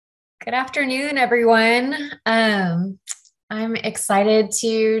Good afternoon, everyone. I'm excited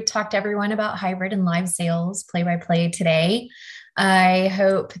to talk to everyone about hybrid and live sales play-by-play today. I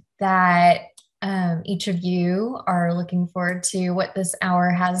hope that each of you are looking forward to what this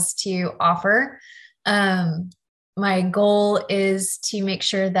hour has to offer. My goal is to make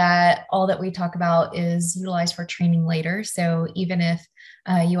sure that all that we talk about is utilized for training later. So even if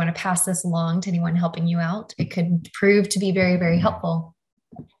you want to pass this along to anyone helping you out, it could prove to be very, very helpful.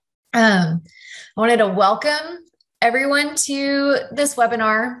 I wanted to welcome everyone to this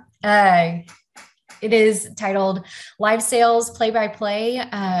webinar. It is titled Live Sales Play-by-Play.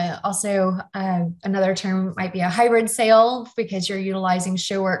 Also, another term might be a hybrid sale because you're utilizing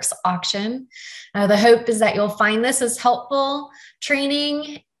ShoWorks auction. The hope is that you'll find this as helpful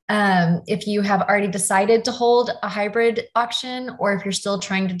training if you have already decided to hold a hybrid auction, or if you're still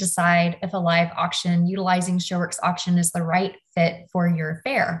trying to decide if a live auction utilizing ShoWorks auction is the right fit for your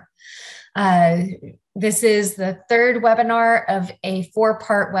fair. This is the third webinar of a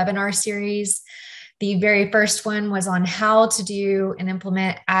 4-part webinar series. The very first one was on how to do and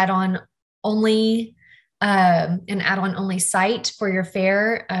implement an add-on only site for your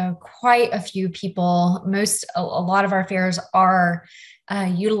fair. Quite a few people, a lot of our fairs are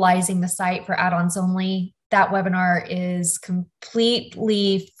utilizing the site for add-ons only. That webinar is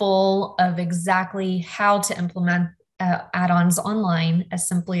completely full of exactly how to implement add-ons online as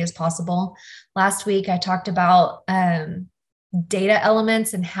simply as possible. Last week, I talked about data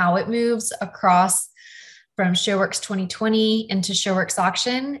elements and how it moves across from ShoWorks 2020 into ShoWorks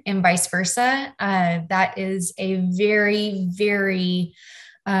auction and vice versa. That is a very, very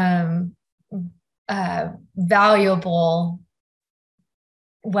valuable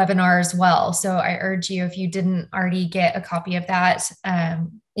webinar as well. So I urge you, if you didn't already get a copy of that,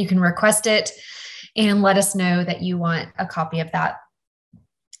 you can request it and let us know that you want a copy of that.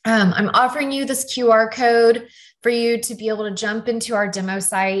 I'm offering you this QR code for you to be able to jump into our demo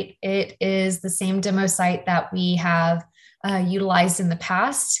site. It is the same demo site that we have utilized in the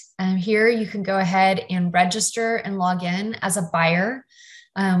past. Here you can go ahead and register and log in as a buyer.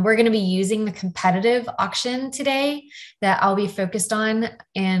 We're going to be using the competitive auction today that I'll be focused on,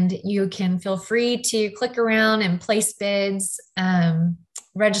 and you can feel free to click around and place bids,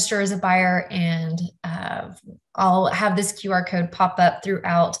 register as a buyer, and I'll have this QR code pop up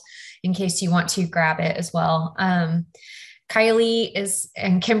throughout in case you want to grab it as well. Kylie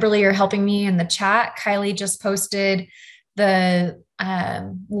and Kimberly are helping me in the chat. Kylie just posted the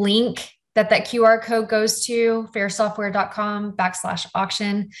link that QR code goes to,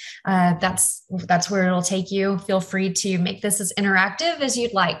 fairsoftware.com/auction. That's where it'll take you. Feel free to make this as interactive as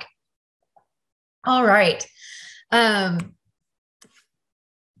you'd like. All right.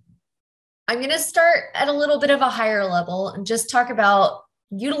 I'm going to start at a little bit of a higher level and just talk about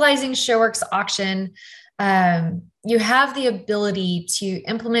utilizing ShoWorks auction. You have the ability to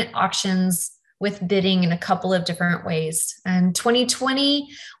implement auctions with bidding in a couple of different ways. In 2020,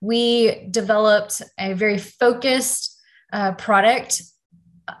 we developed a very focused product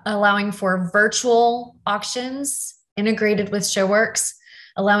allowing for virtual auctions integrated with ShoWorks,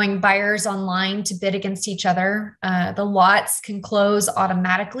 allowing buyers online to bid against each other. The lots can close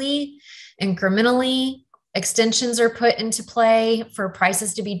automatically, incrementally. Extensions are put into play for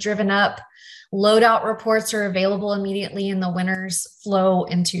prices to be driven up. Loadout reports are available immediately, and the winners flow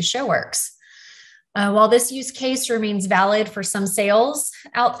into ShoWorks. While this use case remains valid for some sales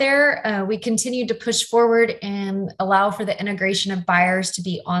out there, we continue to push forward and allow for the integration of buyers to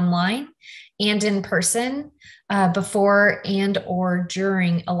be online and in person before and or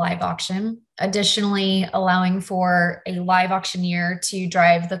during a live auction. Additionally, allowing for a live auctioneer to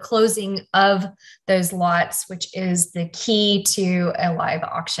drive the closing of those lots, which is the key to a live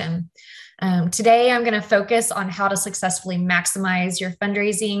auction. Today, I'm going to focus on how to successfully maximize your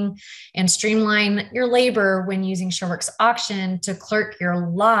fundraising and streamline your labor when using ShoWorks auction to clerk your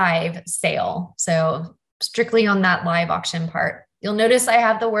live sale. So strictly on that live auction part. You'll notice I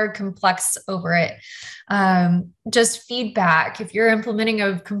have the word complex over it. Just feedback. If you're implementing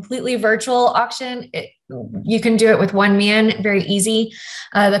a completely virtual auction, you can do it with one man, very easy.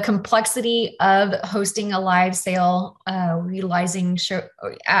 The complexity of hosting a live sale, utilizing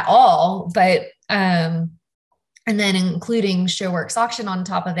at all, but and then including ShoWorks auction on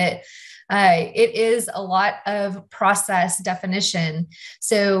top of it, it is a lot of process definition.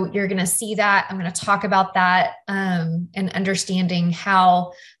 So you're going to see that. I'm going to talk about that and understanding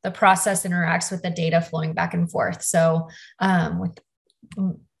how the process interacts with the data flowing back and forth. So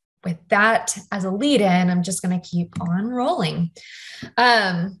with that as a lead in, I'm just going to keep on rolling.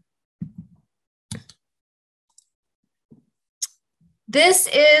 This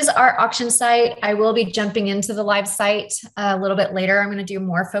is our auction site. I will be jumping into the live site a little bit later. I'm going to do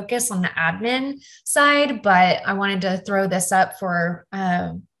more focus on the admin side, but I wanted to throw this up for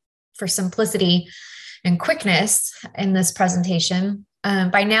simplicity and quickness in this presentation.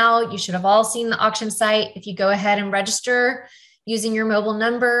 By now, you should have all seen the auction site. If you go ahead and register using your mobile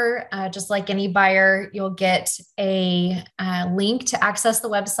number, just like any buyer, you'll get a link to access the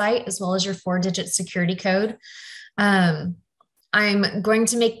website as well as your 4-digit security code. I'm going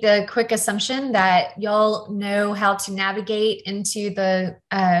to make the quick assumption that y'all know how to navigate into the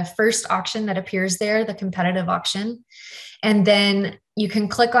first auction that appears there, the competitive auction. And then you can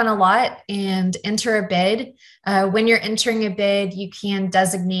click on a lot and enter a bid. When you're entering a bid, you can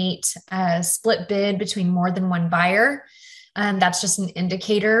designate a split bid between more than one buyer. That's just an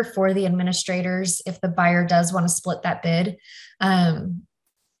indicator for the administrators if the buyer does want to split that bid.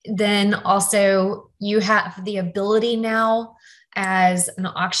 Then also you have the ability now as an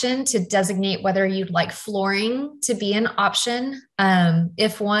auction to designate whether you'd like flooring to be an option.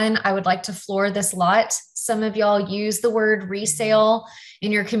 If one, I would like to floor this lot. Some of y'all use the word resale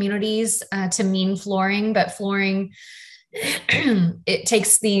in your communities to mean flooring, but flooring, it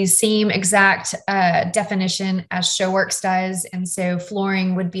takes the same exact definition as ShoWorks does. And so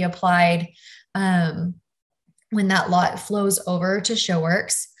flooring would be applied when that lot flows over to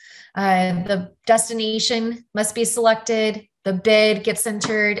ShoWorks. The destination must be selected, the bid gets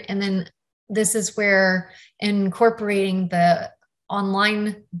entered, and then this is where incorporating the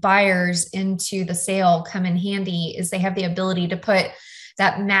online buyers into the sale come in handy, is they have the ability to put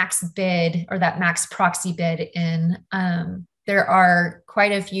that max bid or that max proxy bid in. There are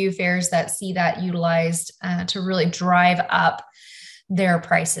quite a few fairs that see that utilized to really drive up their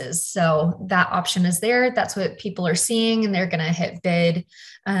prices. So that option is there. That's what people are seeing, and they're going to hit bid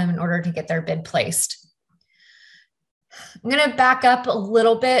in order to get their bid placed. I'm going to back up a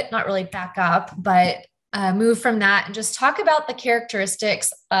little bit, not really back up, but move from that and just talk about the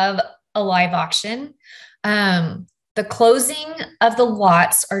characteristics of a live auction. The closing of the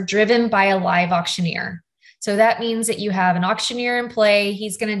lots are driven by a live auctioneer. So that means that you have an auctioneer in play.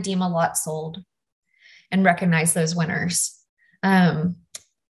 He's going to deem a lot sold and recognize those winners.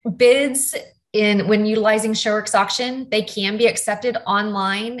 Bids when utilizing ShoWorks auction, they can be accepted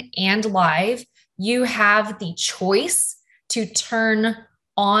online and live. You have the choice to turn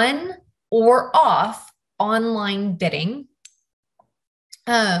on or off online bidding.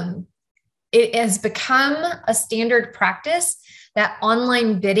 It has become a standard practice that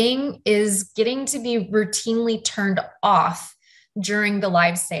online bidding is getting to be routinely turned off during the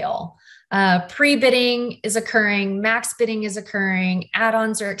live sale. Pre-bidding is occurring, max bidding is occurring,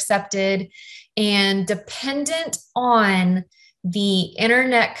 add-ons are accepted, and dependent on the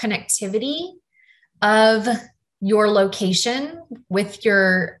internet connectivity of your location with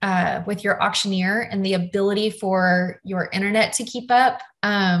your auctioneer and the ability for your internet to keep up.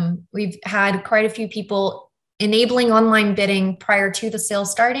 We've had quite a few people enabling online bidding prior to the sale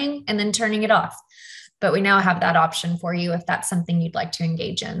starting and then turning it off. But we now have that option for you if that's something you'd like to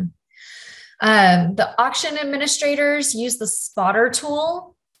engage in. The auction administrators use the spotter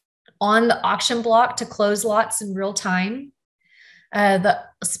tool on the auction block to close lots in real time. The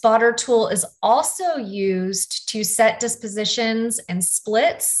spotter tool is also used to set dispositions and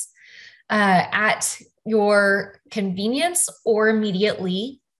splits at your convenience or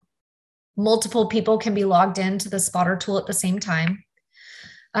immediately. Multiple people can be logged into the spotter tool at the same time.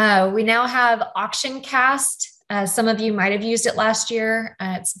 We now have AuctionCast. Some of you might have used it last year.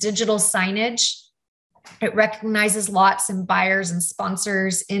 It's digital signage. It recognizes lots and buyers and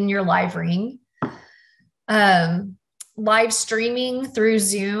sponsors in your live ring. Live streaming through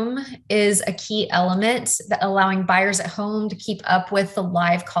Zoom is a key element that allowing buyers at home to keep up with the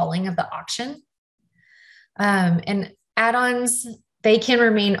live calling of the auction. And add-ons, they can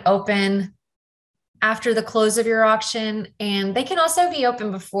remain open after the close of your auction, and they can also be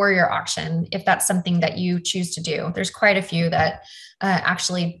open before your auction if that's something that you choose to do. There's quite a few that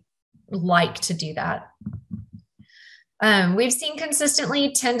actually like to do that. We've seen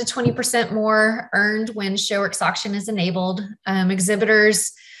consistently 10 to 20% more earned when ShoWorks auction is enabled.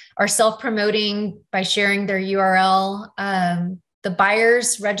 Exhibitors are self-promoting by sharing their URL. The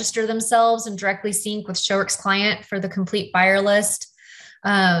buyers register themselves and directly sync with ShoWorks client for the complete buyer list.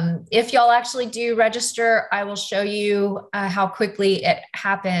 If y'all actually do register, I will show you how quickly it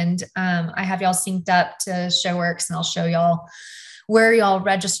happened. I have y'all synced up to ShoWorks and I'll show y'all where y'all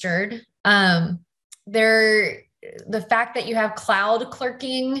registered. There the fact that you have cloud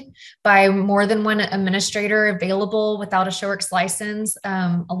clerking by more than one administrator available without a ShoWorks license,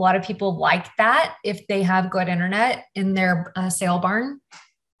 a lot of people like that if they have good internet in their sale barn.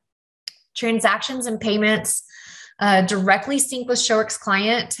 Transactions and payments directly sync with ShoWorks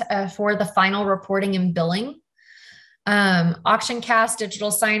client for the final reporting and billing. Auction cast, digital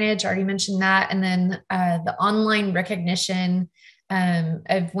signage, already mentioned that. And then the online recognition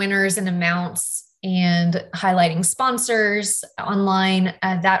of winners and amounts and highlighting sponsors online,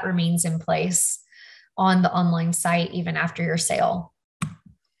 that remains in place on the online site even after your sale.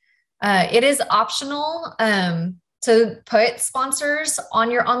 It is optional to put sponsors on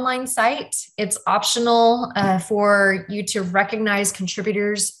your online site. It's optional for you to recognize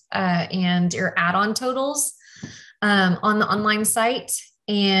contributors and your add-on totals on the online site.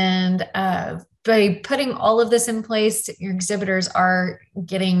 And by putting all of this in place, your exhibitors are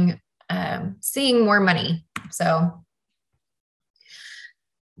getting seeing more money. So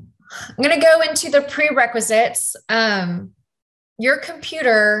I'm going to go into the prerequisites. Your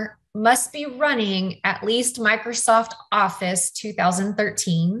computer must be running at least Microsoft Office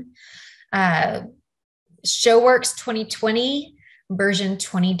 2013, ShoWorks 2020, version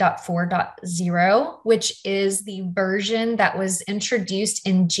 20.4.0, which is the version that was introduced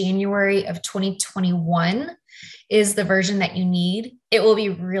in January of 2021, is the version that you need. It will be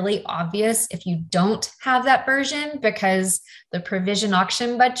really obvious if you don't have that version because the provision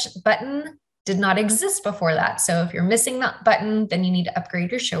auction button did not exist before that. So if you're missing that button, then you need to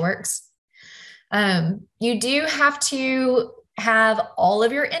upgrade your ShoWorks. You do have to have all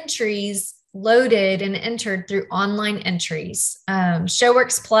of your entries loaded and entered through online entries.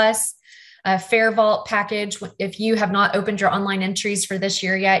 ShoWorks Plus, Fair Vault package. If you have not opened your online entries for this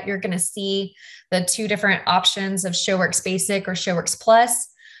year yet, you're going to see the two different options of ShoWorks Basic or ShoWorks Plus.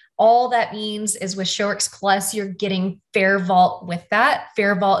 All that means is with ShoWorks Plus, you're getting Fair Vault with that.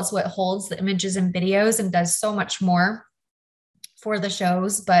 Fair Vault is what holds the images and videos and does so much more for the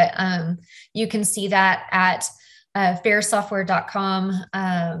shows. But you can see that at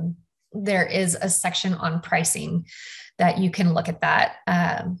fairsoftware.com. There is a section on pricing that you can look at that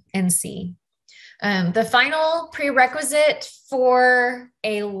and see. The final prerequisite for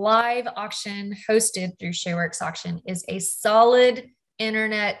a live auction hosted through ShoWorks Auction is a solid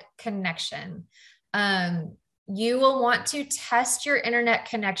internet connection. You will want to test your internet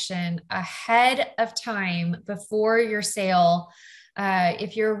connection ahead of time before your sale.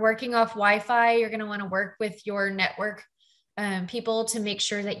 If you're working off Wi-Fi, you're going to want to work with your network people to make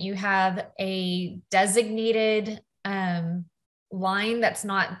sure that you have a designated line that's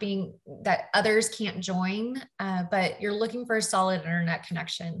not being, that others can't join, but you're looking for a solid internet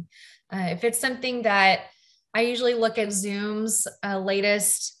connection. If it's something that I usually look at Zoom's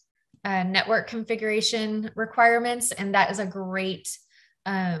latest network configuration requirements, and that is a great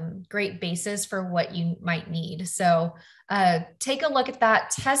basis for what you might need. So take a look at that,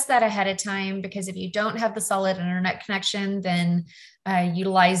 test that ahead of time, because if you don't have the solid internet connection, then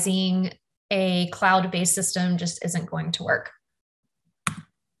utilizing a cloud-based system just isn't going to work.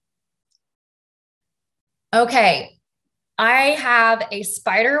 Okay, I have a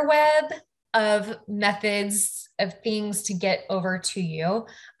spider web of methods of things to get over to you.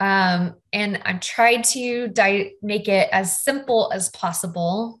 And I've tried to make it as simple as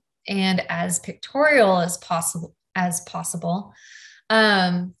possible and as pictorial as possible.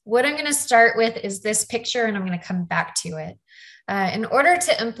 What I'm going to start with is this picture, and I'm going to come back to it. In order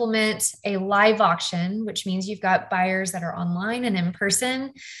to implement a live auction, which means you've got buyers that are online and in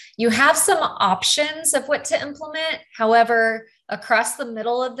person, you have some options of what to implement. However, across the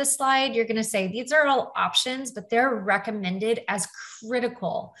middle of the slide, you're going to say these are all options, but they're recommended as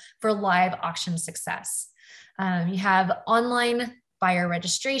critical for live auction success. You have online buyer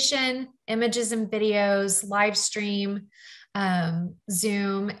registration, images and videos, live stream,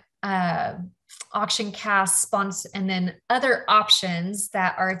 Zoom, auction cast, sponsor, and then other options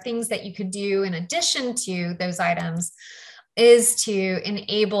that are things that you could do in addition to those items is to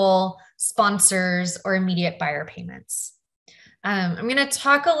enable sponsors or immediate buyer payments. I'm going to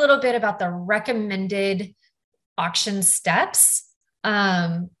talk a little bit about the recommended auction steps.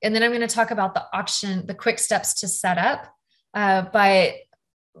 And then I'm going to talk about the quick steps to set up. But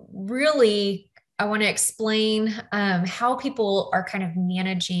really, I want to explain how people are kind of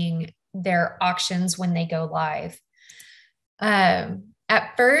managing their auctions when they go live.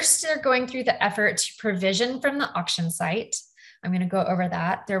 At first, they're going through the effort to provision from the auction site. I'm going to go over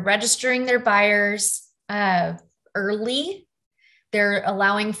that. They're registering their buyers early. They're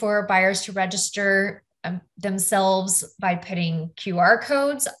allowing for buyers to register themselves by putting QR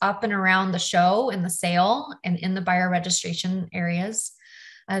codes up and around the show and the sale and in the buyer registration areas.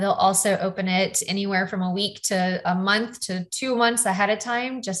 They'll also open it anywhere from a week to a month to 2 months ahead of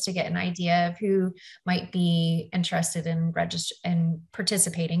time, just to get an idea of who might be interested in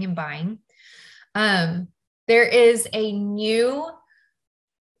participating and buying. There is a new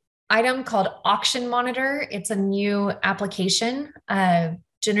item called Auction Monitor. It's a new application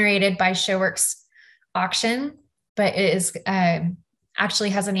generated by ShoWorks Auction, but it is actually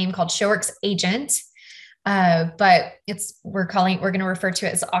has a name called ShoWorks Agent. But we're going to refer to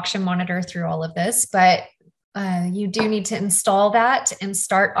it as Auction Monitor through all of this, but you do need to install that and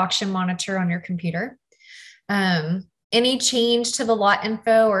start Auction Monitor on your computer. Any change to the lot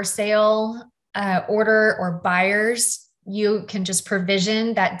info or sale order or buyers, you can just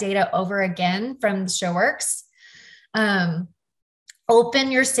provision that data over again from ShoWorks.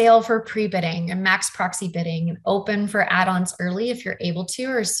 Open your sale for pre-bidding and max proxy bidding, and open for add-ons early if you're able to,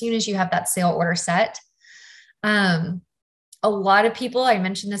 or as soon as you have that sale order set. A lot of people, I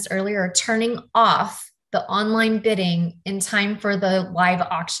mentioned this earlier, are turning off the online bidding in time for the live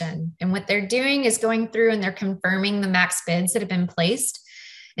auction. And what they're doing is going through and they're confirming the max bids that have been placed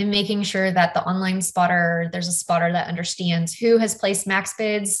and making sure that the online spotter, there's a spotter that understands who has placed max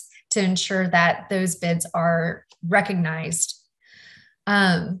bids to ensure that those bids are recognized.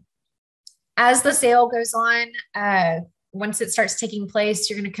 As the sale goes on, once it starts taking place,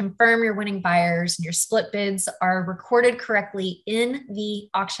 you're going to confirm your winning buyers and your split bids are recorded correctly in the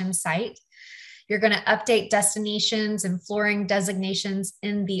auction site. You're going to update destinations and flooring designations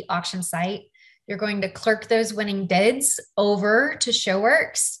in the auction site. You're going to clerk those winning bids over to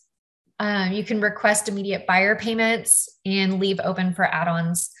ShoWorks. You can request immediate buyer payments and leave open for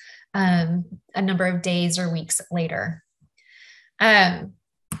add-ons a number of days or weeks later.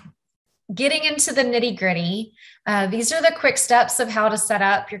 Getting into the nitty-gritty, these are the quick steps of how to set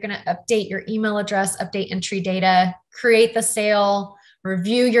up. You're going to update your email address, update entry data, create the sale,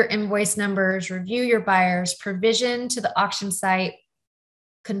 review your invoice numbers, review your buyers, provision to the auction site,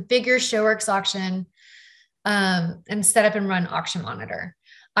 configure ShoWorks Auction, and set up and run Auction Monitor.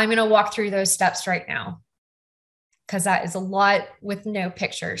 I'm going to walk through those steps right now because that is a lot with no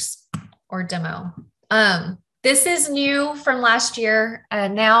pictures or demo. This is new from last year.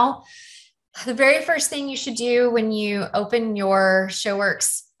 Now, the very first thing you should do when you open your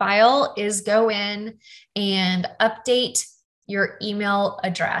ShoWorks file is go in and update your email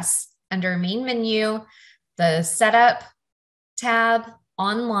address under main menu, the setup tab,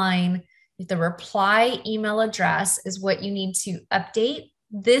 online. The reply email address is what you need to update.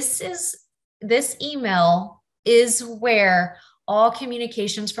 This email is where all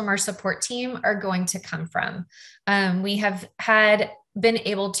communications from our support team are going to come from. We have been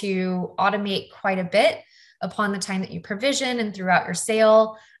able to automate quite a bit upon the time that you provision and throughout your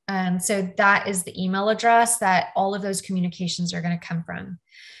sale. So that is the email address that all of those communications are going to come from.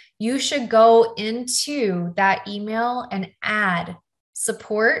 You should go into that email and add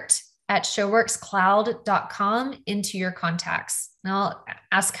support@showworkscloud.com into your contacts. And I'll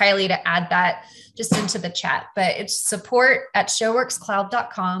ask Kylie to add that just into the chat, but it's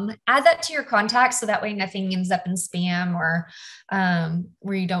support@showworkscloud.com. Add that to your contacts so that way nothing ends up in spam or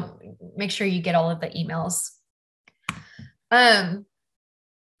where you don't make sure you get all of the emails.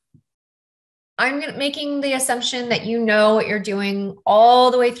 I'm making the assumption that you know what you're doing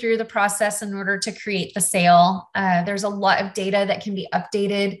all the way through the process in order to create the sale. There's a lot of data that can be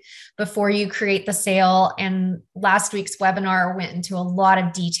updated before you create the sale. And last week's webinar went into a lot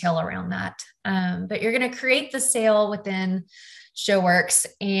of detail around that. But you're going to create the sale within ShoWorks,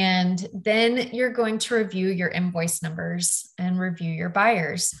 and then you're going to review your invoice numbers and review your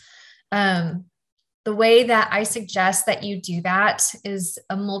buyers. The way that I suggest that you do that is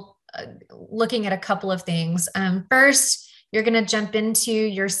looking at a couple of things. First, you're going to jump into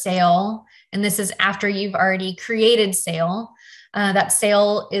your sale, and this is after you've already created sale. That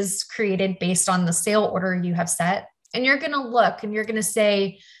sale is created based on the sale order you have set, and you're going to look and you're going to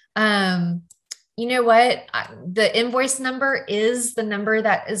say, you know what? The invoice number is the number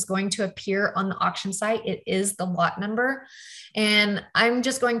that is going to appear on the auction site. It is the lot number. And I'm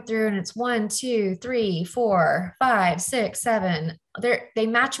just going through and it's 1, 2, 3, 4, 5, 6, 7. They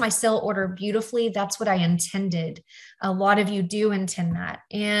match my sale order beautifully. That's what I intended. A lot of you do intend that.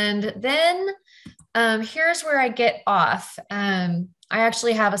 And then here's where I get off. I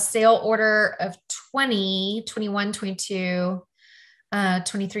actually have a sale order of 20, 21, 22,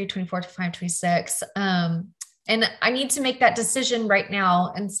 23, 24, 25, 26. And I need to make that decision right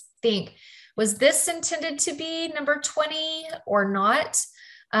now and think, was this intended to be number 20 or not?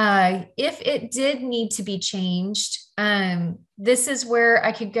 If it did need to be changed, this is where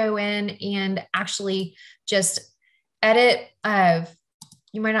I could go in and actually just edit.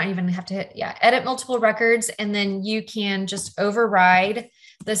 You might not even have to hit, edit multiple records, and then you can just override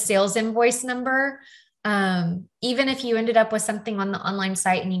the sales invoice number. Even if you ended up with something on the online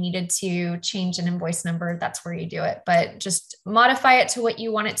site and you needed to change an invoice number, that's where you do it. But just modify it to what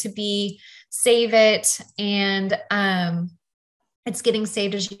you want it to be, save it, and it's getting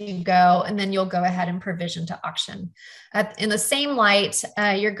saved as you go, and then you'll go ahead and provision to auction. In the same light,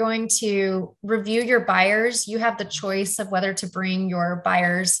 you're going to review your buyers. You have the choice of whether to bring your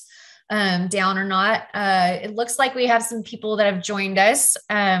buyers down or not. It looks like we have some people that have joined us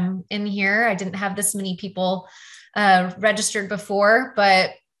in here. I didn't have this many people registered before,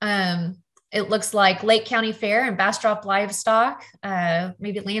 but it looks like Lake County Fair and Bastrop Livestock,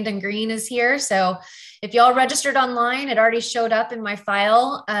 maybe Landon Green is here. So if y'all registered online, it already showed up in my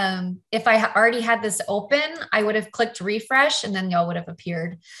file. If I already had this open, I would have clicked refresh and then y'all would have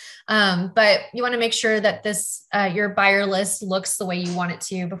appeared. But you want to make sure that this your buyer list looks the way you want it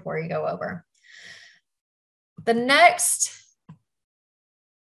to before you go over. The next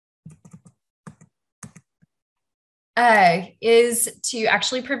is to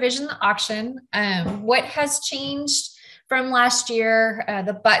actually provision the auction. What has changed from last year?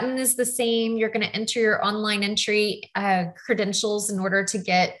 The button is the same. You're going to enter your online entry credentials in order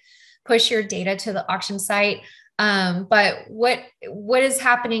to push your data to the auction site. But what is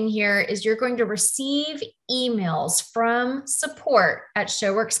happening here is you're going to receive emails from support at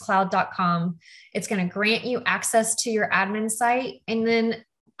showworkscloud.com. It's going to grant you access to your admin site. And then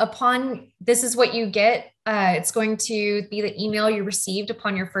this is what you get. It's going to be the email you received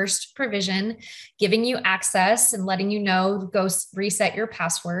upon your first provision, giving you access and letting you know, go reset your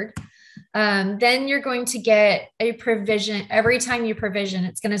password. Then you're going to get a provision. Every time you provision,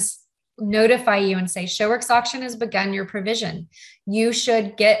 it's going to notify you and say, ShoWorks auction has begun your provision. You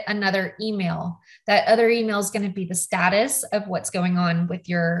should get another email. That other email is going to be the status of what's going on with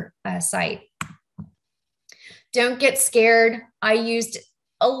your site. Don't get scared. I used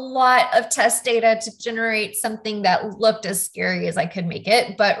a lot of test data to generate something that looked as scary as I could make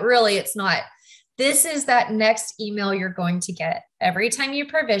it, but really it's not. This is that next email you're going to get. Every time you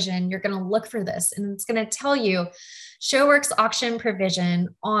provision, you're going to look for this, and it's going to tell you ShoWorks auction provision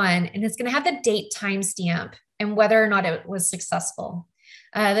on, and it's going to have the date timestamp and whether or not it was successful.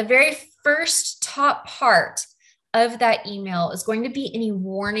 The very first top part of that email is going to be any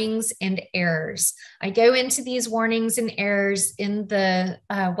warnings and errors. I go into these warnings and errors in the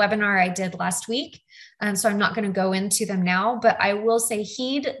webinar I did last week. So I'm not going to go into them now, but I will say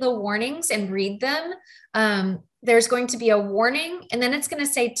heed the warnings and read them. There's going to be a warning, and then it's going to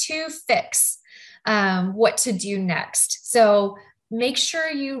say to fix what to do next. So make sure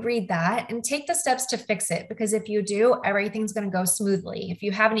you read that and take the steps to fix it, because if you do, everything's going to go smoothly. If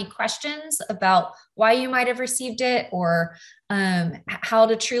you have any questions about why you might have received it or how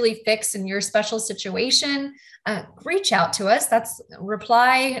to truly fix in your special situation, reach out to us.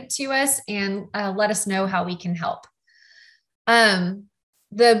 Reply to us and let us know how we can help.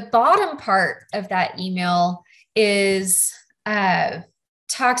 The bottom part of that email is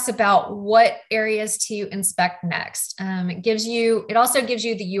talks about what areas to inspect next. It also gives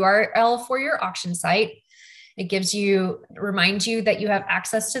you the URL for your auction site. It reminds you that you have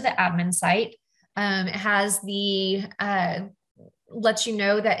access to the admin site. It has lets you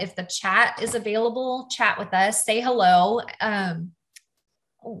know that if the chat is available, chat with us, say hello.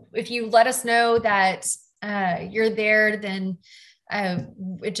 If you let us know that you're there, then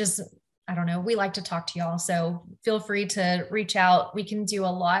I don't know, we like to talk to y'all. So feel free to reach out. We can do a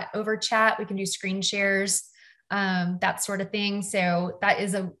lot over chat. We can do screen shares, that sort of thing. So that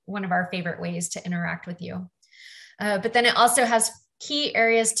is one of our favorite ways to interact with you. But then it also has key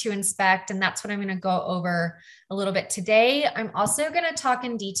areas to inspect. And that's what I'm going to go over a little bit today. I'm also going to talk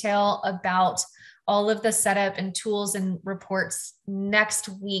in detail about all of the setup and tools and reports next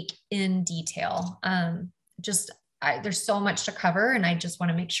week in detail. There's so much to cover, and I just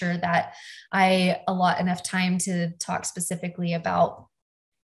want to make sure that I allot enough time to talk specifically about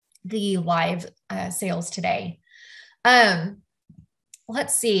the live sales today.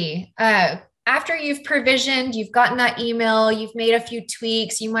 Let's see. After you've provisioned, you've gotten that email, you've made a few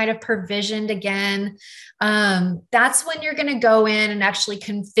tweaks, you might have provisioned again. That's when you're going to go in and actually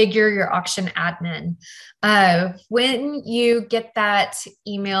configure your auction admin. When you get that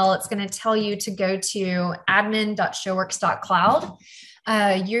email, it's going to tell you to go to admin.showworks.cloud.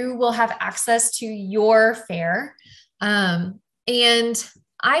 You will have access to your fair. And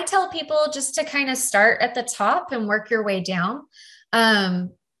I tell people just to kind of start at the top and work your way down.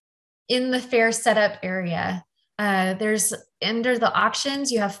 in the fair setup area, there's under the auctions,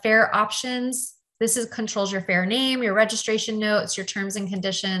 you have fair options. This controls your fair name, your registration notes, your terms and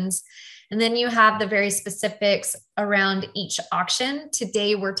conditions. And then you have the very specifics around each auction.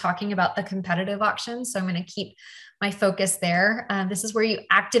 Today, we're talking about the competitive auction. So I'm going to keep my focus there. This is where you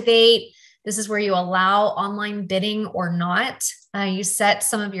activate. This is where you allow online bidding or not. You set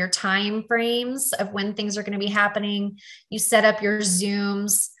some of your time frames of when things are going to be happening. You set up your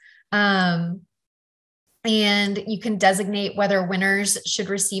Zooms. And you can designate whether winners should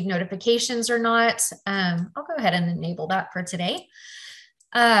receive notifications or not. I'll go ahead and enable that for today.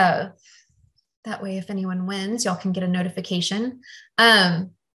 That way, if anyone wins, y'all can get a notification.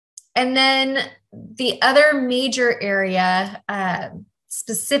 And then the other major area,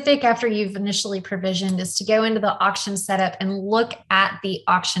 specific after you've initially provisioned, is to go into the auction setup and look at the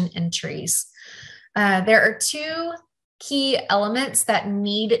auction entries. There are two key elements that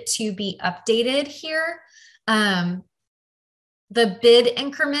need to be updated here. The bid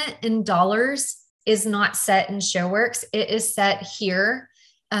increment in dollars is not set in ShoWorks. It is set here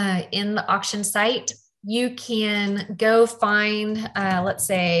in the auction site. You can go find, let's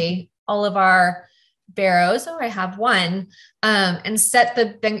say, all of our barrows. Oh, I have one, and set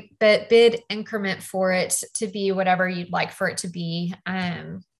the bid increment for it to be whatever you'd like for it to be.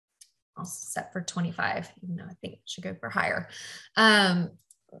 I'll set for 25, even though I think it should go for higher.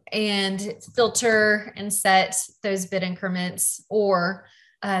 And filter and set those bid increments. Or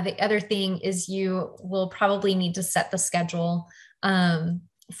the other thing is you will probably need to set the schedule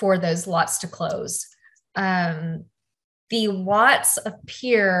for those lots to close. The lots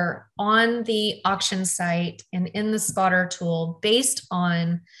appear on the auction site and in the spotter tool based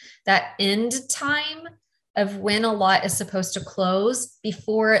on that end time of when a lot is supposed to close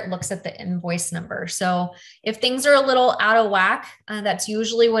before it looks at the invoice number. So if things are a little out of whack, that's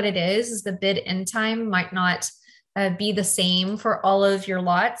usually what it is the bid end time might not be the same for all of your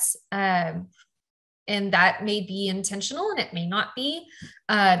lots. And that may be intentional and it may not be,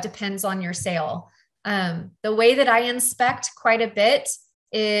 depends on your sale. The way that I inspect quite a bit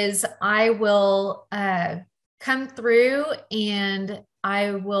is I will come through and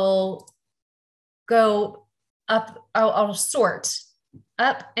I will go up, I'll sort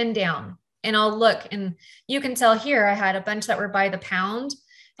up and down, and I'll look, and you can tell here I had a bunch that were by the pound.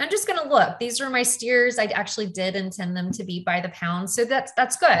 I'm just going to look. These are my steers. I actually did intend them to be by the pound. So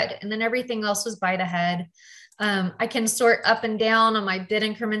that's good. And then everything else was by the head. I can sort up and down on my bid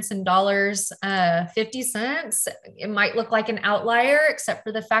increments in dollars, 50 cents. It might look like an outlier, except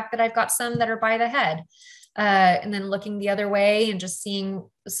for the fact that I've got some that are by the head. And then looking the other way and just seeing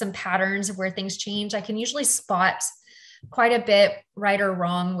some patterns of where things change. I can usually spot quite a bit right or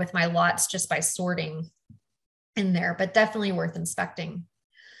wrong with my lots just by sorting in there, but definitely worth inspecting.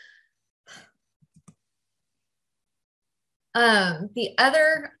 The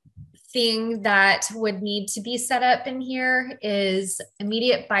other thing that would need to be set up in here is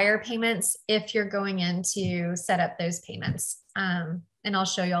immediate buyer payments if you're going in to set up those payments. And I'll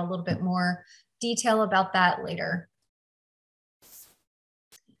show you a little bit more detail about that later.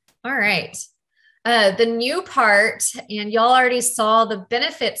 All right. The new part, and y'all already saw the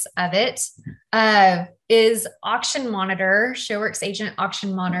benefits of it, is Auction Monitor, ShoWorks Agent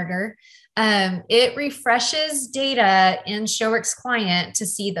Auction Monitor. It refreshes data in ShoWorks Client to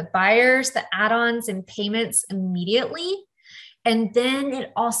see the buyers, the add-ons, and payments immediately. And then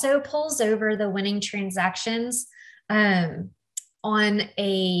it also pulls over the winning transactions on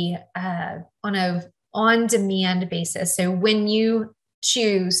a on-demand basis. So when you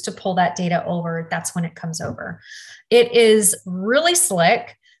choose to pull that data over, that's when it comes over. It is really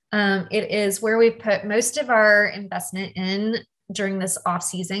slick. It is where we put most of our investment in during this off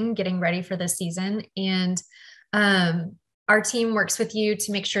season, getting ready for this season. And our team works with you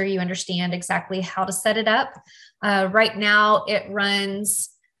to make sure you understand exactly how to set it up. Right now it runs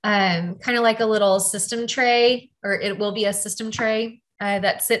kind of like a little system tray, or it will be a system tray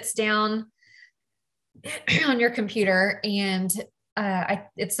that sits down on your computer, and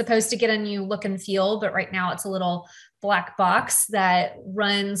it's supposed to get a new look and feel, but right now it's a little black box that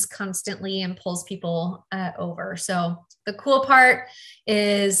runs constantly and pulls people over. So the cool part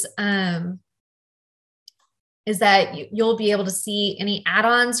is that you'll be able to see any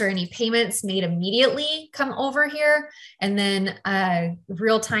add-ons or any payments made immediately come over here. And then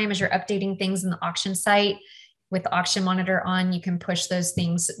real time, as you're updating things in the auction site with Auction Monitor on, you can push those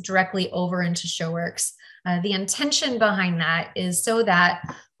things directly over into ShoWorks. The intention behind that is so that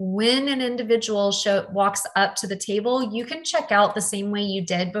when an individual walks up to the table, you can check out the same way you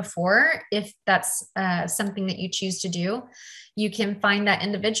did before. If that's something that you choose to do, you can find that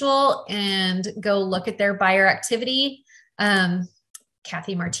individual and go look at their buyer activity.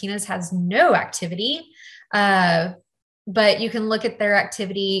 Kathy Martinez has no activity, but you can look at their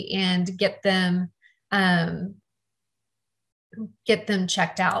activity and get them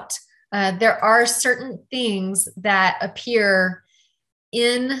checked out. There are certain things that appear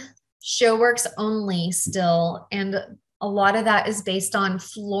in ShoWorks only still, and a lot of that is based on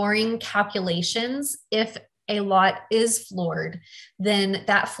flooring calculations. If a lot is floored, then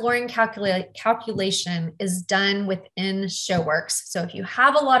that flooring calculation is done within ShoWorks. So if you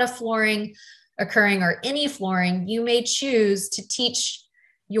have a lot of flooring occurring or any flooring, you may choose to teach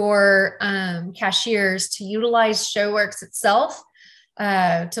your cashiers to utilize ShoWorks itself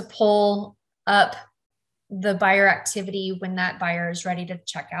to pull up the buyer activity when that buyer is ready to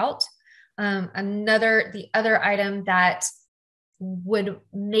check out. The other item that would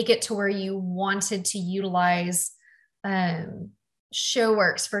make it to where you wanted to utilize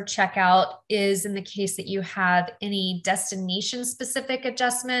ShoWorks for checkout is in the case that you have any destination specific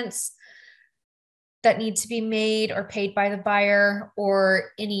adjustments that need to be made or paid by the buyer,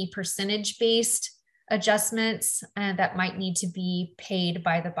 or any percentage based adjustments that might need to be paid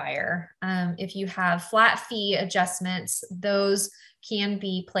by the buyer. If you have flat fee adjustments, those can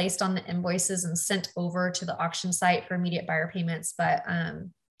be placed on the invoices and sent over to the auction site for immediate buyer payments. But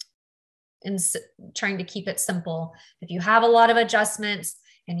in trying to keep it simple, if you have a lot of adjustments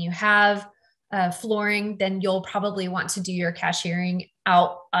and you have flooring, then you'll probably want to do your cashiering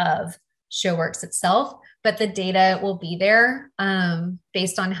out of ShoWorks itself, but the data will be there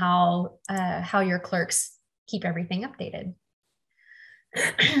based on how your clerks keep everything updated.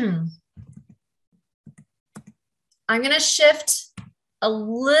 I'm going to shift a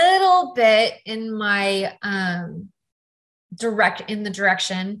little bit in my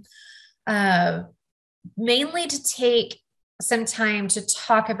direction, mainly to take some time to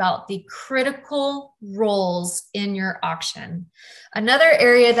talk about the critical roles in your auction. Another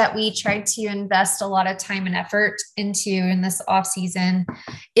area that we tried to invest a lot of time and effort into in this off season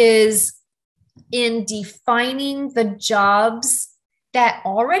is in defining the jobs that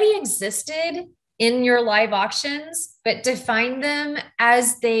already existed in your live auctions, but define them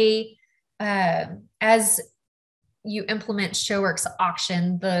as you implement ShoWorks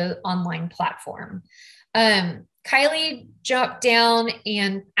Auction, the online platform. Kylie jumped down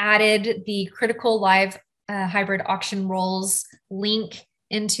and added the critical live hybrid auction roles link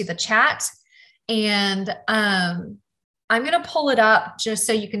into the chat. And I'm going to pull it up just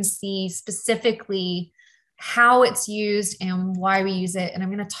so you can see specifically how it's used and why we use it. And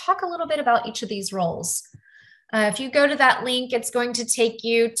I'm going to talk a little bit about each of these roles. If you go to that link, it's going to take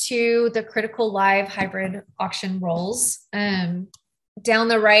you to the critical live hybrid auction roles. Down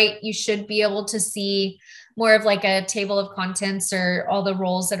the right, you should be able to see more of like a table of contents or all the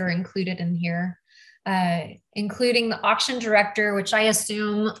roles that are included in here, including the auction director, which I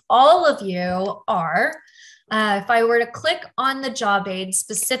assume all of you are. If I were to click on the job aid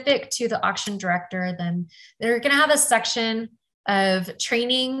specific to the auction director, then they're going to have a section of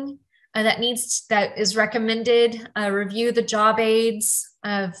training that is recommended. Review the job aids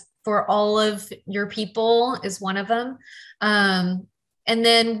for all of your people is one of them. And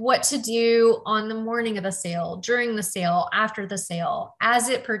then what to do on the morning of the sale, during the sale, after the sale, as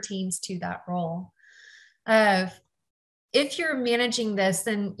it pertains to that role. If you're managing this,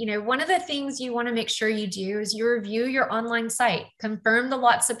 then one of the things you want to make sure you do is you review your online site, confirm the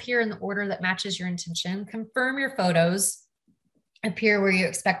lots appear in the order that matches your intention, confirm your photos appear where you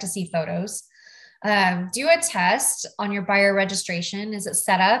expect to see photos. Do a test on your buyer registration. Is it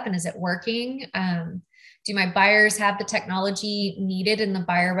set up and is it working? Do my buyers have the technology needed in the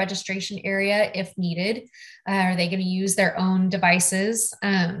buyer registration area if needed? Are they going to use their own devices?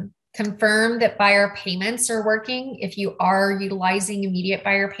 Confirm that buyer payments are working if you are utilizing immediate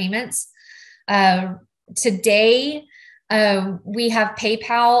buyer payments. Today, we have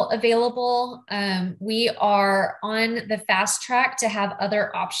PayPal available. We are on the fast track to have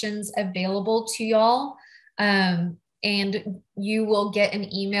other options available to y'all. And you will get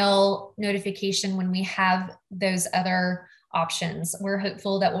an email notification when we have those other options. We're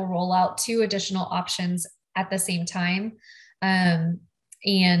hopeful that we'll roll out 2 additional options at the same time. And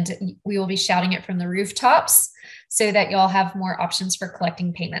we will be shouting it from the rooftops so that y'all have more options for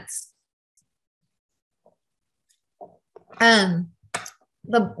collecting payments. You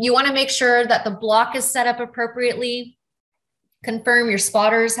want to make sure that the block is set up appropriately. Confirm your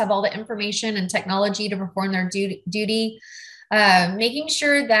spotters have all the information and technology to perform their duty. Making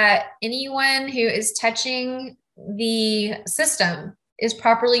sure that anyone who is touching the system is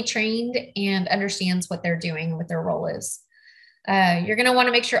properly trained and understands what they're doing, what their role is. You're going to want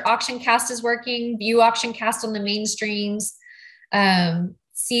to make sure auction cast is working, view auction cast on the main streams,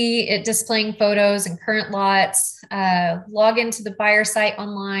 see it displaying photos and current lots, log into the buyer site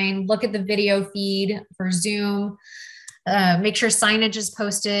online, look at the video feed for Zoom, make sure signage is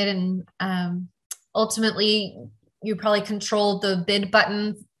posted, and ultimately you probably control the bid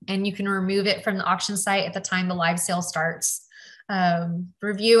button and you can remove it from the auction site at the time the live sale starts.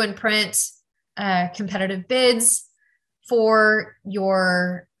 Review and print competitive bids for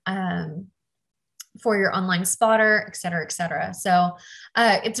your online spotter, et cetera, et cetera. So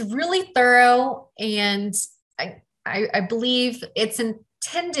it's really thorough, and I believe it's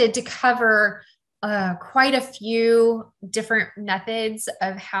intended to cover quite a few different methods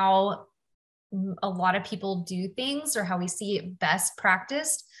of how a lot of people do things, or how we see it best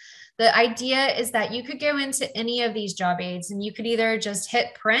practiced. The idea is that you could go into any of these job aids and you could either just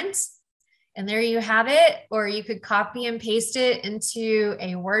hit print and there you have it, or you could copy and paste it into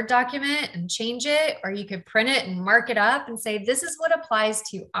a Word document and change it, or you could print it and mark it up and say, this is what applies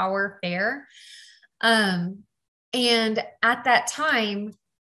to our fair. And at that time,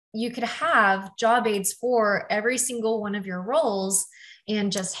 you could have job aids for every single one of your roles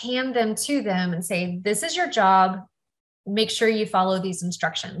and just hand them to them and say, this is your job. Make sure you follow these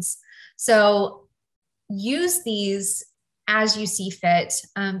instructions. So use these as you see fit.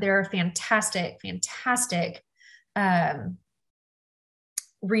 They're a fantastic, fantastic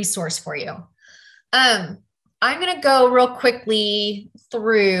resource for you. I'm going to go real quickly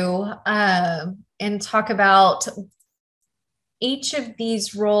through and talk about each of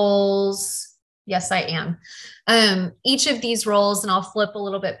these roles. Yes, I am. Each of these roles, and I'll flip a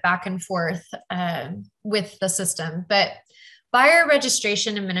little bit back and forth with the system, but buyer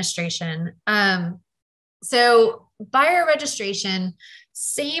registration administration. So buyer registration,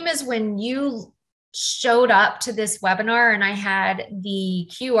 same as when you showed up to this webinar and I had the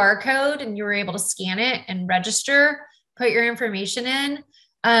QR code and you were able to scan it and register, put your information in.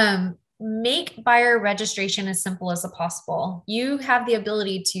 Make buyer registration as simple as possible. You have the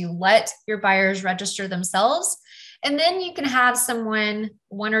ability to let your buyers register themselves, and then you can have someone,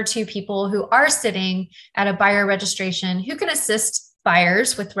 one or two people who are sitting at a buyer registration who can assist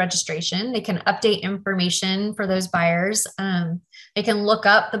buyers with registration. They can update information for those buyers. They can look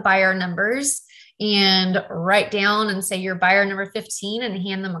up the buyer numbers and write down and say your buyer number 15 and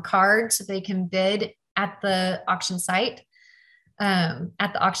hand them a card so they can bid at the auction site.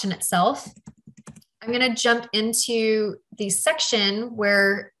 At the auction itself. I'm going to jump into the section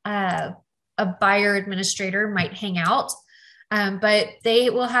where a buyer administrator might hang out, but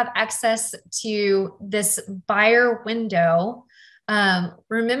they will have access to this buyer window.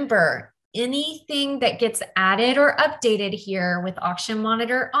 Remember, anything that gets added or updated here with Auction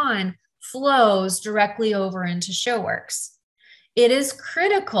Monitor on flows directly over into ShoWorks. It is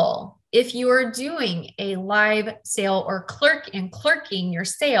critical if you are doing a live sale or clerking your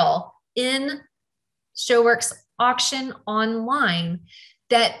sale in ShoWorks Auction Online,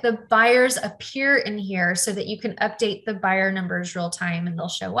 that the buyers appear in here so that you can update the buyer numbers real time and they'll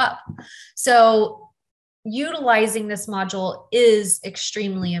show up. So utilizing this module is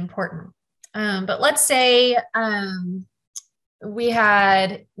extremely important. But let's say we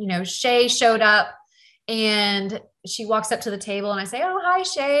had, Shay showed up and she walks up to the table and I say, oh, hi,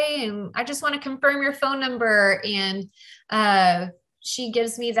 Shay. And I just want to confirm your phone number. And she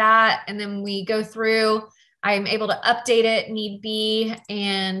gives me that. And then we go through, I'm able to update it need be.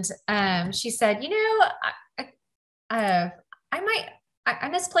 And she said, I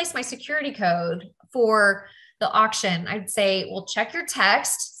misplaced my security code for the auction. I'd say, well, check your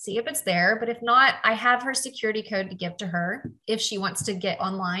text, see if it's there. But if not, I have her security code to give to her if she wants to get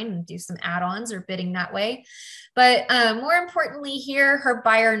online and do some add-ons or bidding that way. But more importantly here, her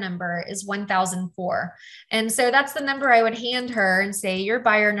buyer number is 1004. And so that's the number I would hand her and say, your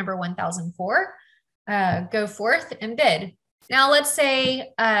buyer number 1004, go forth and bid. Now let's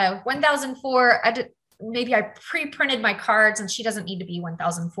say 1004, maybe I pre-printed my cards and she doesn't need to be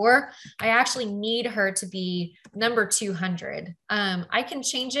 1004. I actually need her to be number 200. I can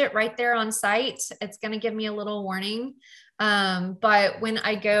change it right there on site. It's going to give me a little warning. But when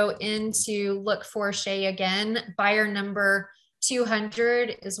I go in to look for Shay again, buyer number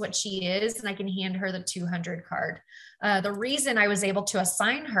 200 is what she is, and I can hand her the 200 card. The reason I was able to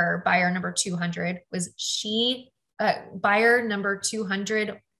assign her buyer number 200 was buyer number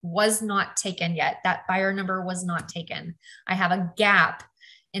 200 was not taken yet. That buyer number was not taken. I have a gap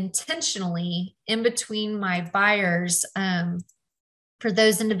intentionally in between my buyers for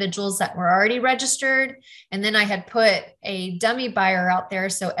those individuals that were already registered. And then I had put a dummy buyer out there.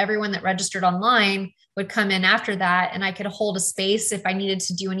 So everyone that registered online would come in after that, and I could hold a space if I needed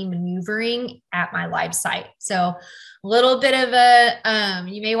to do any maneuvering at my live site. So a little bit of a,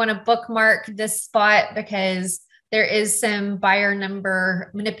 you may want to bookmark this spot because there is some buyer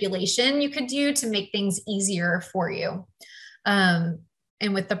number manipulation you could do to make things easier for you.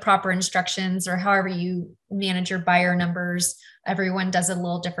 And with the proper instructions or however you manage your buyer numbers, everyone does it a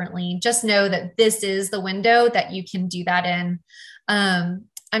little differently. Just know that this is the window that you can do that in.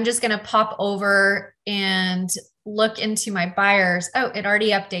 I'm just going to pop over and look into my buyers. Oh, it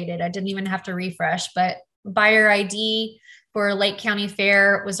already updated. I didn't even have to refresh, but buyer ID for Lake County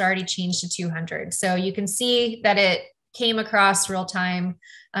Fair was already changed to 200. So you can see that it came across real time.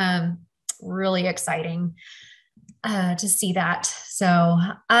 Really exciting to see that. So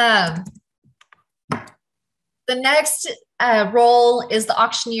the next role is the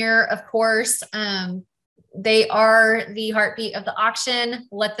auctioneer, of course. They are the heartbeat of the auction.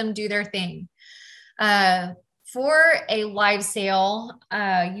 Let them do their thing. For a live sale,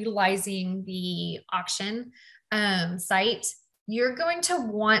 utilizing the auction site, you're going to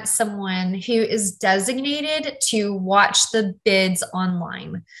want someone who is designated to watch the bids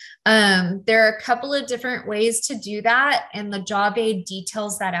online. There are a couple of different ways to do that, and the job aid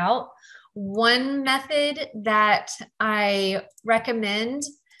details that out. One method that I recommend,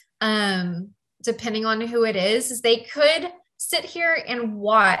 depending on who it is they could sit here and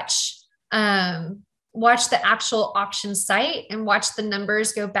watch the actual auction site and watch the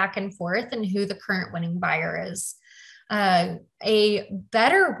numbers go back and forth and who the current winning buyer is. A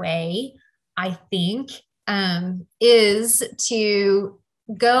better way, I think, is to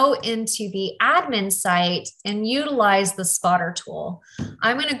go into the admin site and utilize the spotter tool.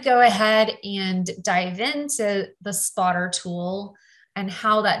 I'm going to go ahead and dive into the spotter tool and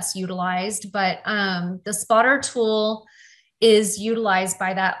how that's utilized. But the spotter tool is utilized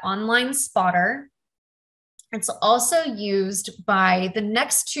by that online spotter. It's also used by the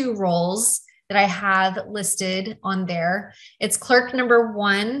next two roles that I have listed on there. It's clerk number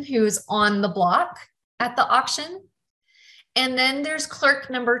 1, who's on the block at the auction. And then there's clerk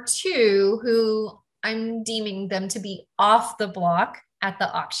number 2, who I'm deeming them to be off the block at the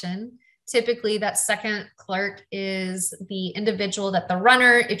auction. Typically, that second clerk is the individual that the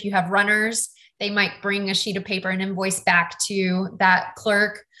runner, if you have runners, they might bring a sheet of paper and invoice back to that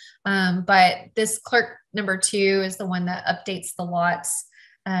clerk. But this clerk number 2 is the one that updates the lots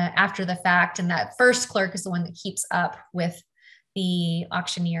after the fact. And that first clerk is the one that keeps up with the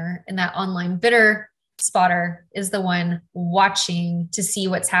auctioneer. And that online bidder spotter is the one watching to see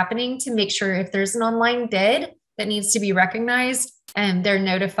what's happening, to make sure if there's an online bid that needs to be recognized, and they're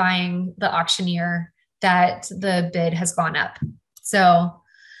notifying the auctioneer that the bid has gone up. So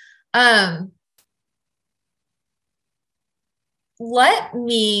let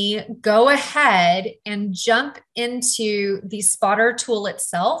me go ahead and jump into the spotter tool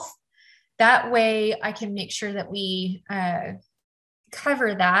itself. That way I can make sure that we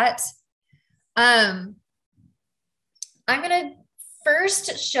cover that. I'm going to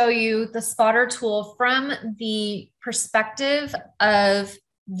first show you the spotter tool from the perspective of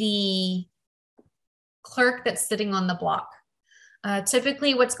the clerk that's sitting on the block.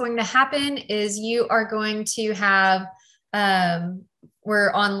 Typically what's going to happen is you are going to have,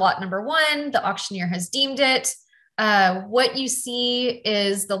 we're on lot number 1, the auctioneer has deemed it. What you see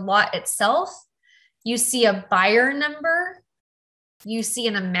is the lot itself. You see a buyer number, you see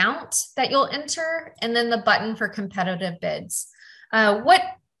an amount that you'll enter, and then the button for competitive bids. What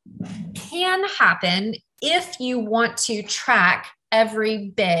can happen if you want to track every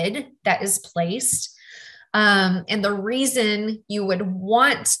bid that is placed, and the reason you would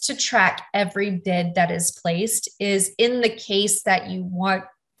want to track every bid that is placed is in the case that you want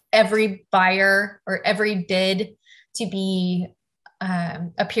every buyer or every bid to be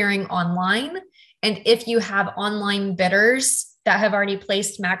appearing online. And if you have online bidders that have already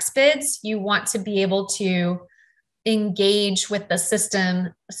placed max bids, you want to be able to engage with the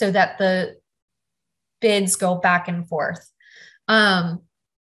system so that the bids go back and forth.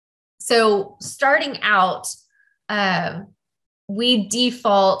 So starting out, we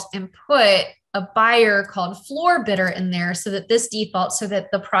default and put a buyer called floor bidder in there so that this defaults so that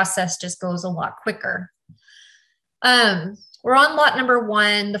the process just goes a lot quicker. We're on lot number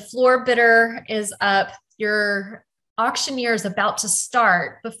 1. The floor bidder is up. Your auctioneer is about to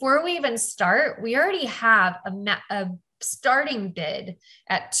start. Before we even start, we already have a starting bid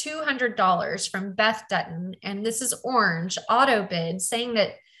at $200 from Beth Dutton, and this is orange auto bid, saying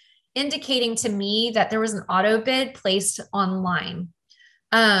that, indicating to me that there was an auto bid placed online.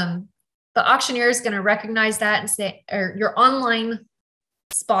 The auctioneer is going to recognize that and say, or your online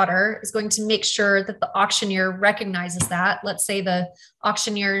spotter is going to make sure that the auctioneer recognizes that. Let's say the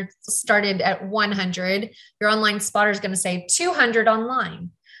auctioneer started at 100. Your online spotter is going to say 200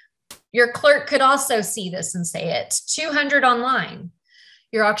 online. Your clerk could also see this and say it, 200 online.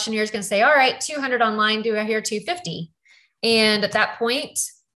 Your auctioneer is going to say, all right, 200 online, do I hear 250? And at that point,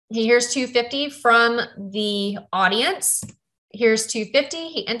 he hears 250 from the audience. Here's 250,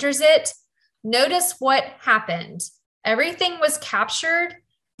 he enters it. Notice what happened. Everything was captured,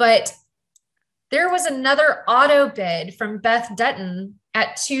 but there was another auto bid from Beth Dutton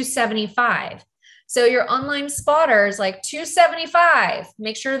at 275. So your online spotter is like 275.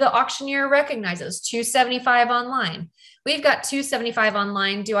 Make sure the auctioneer recognizes 275 online. We've got 275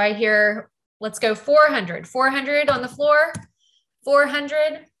 online. Do I hear, let's go 400. 400 on the floor.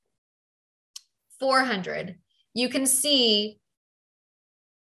 400. 400. You can see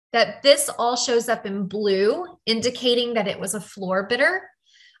that this all shows up in blue, indicating that it was a floor bidder.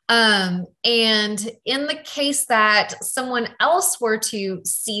 And in the case that someone else were to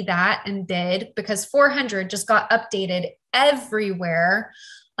see that and bid, because 400 just got updated everywhere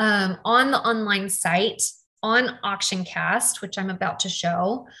on the online site, on AuctionCast, which I'm about to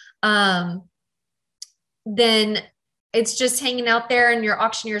show, then it's just hanging out there and your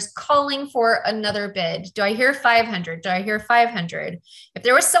auctioneer's calling for another bid. Do I hear 500? Do I hear 500? If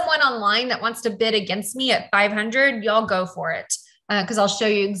there was someone online that wants to bid against me at 500, y'all go for it. Because I'll show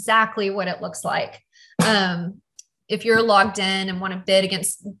you exactly what it looks like. If you're logged in and want to bid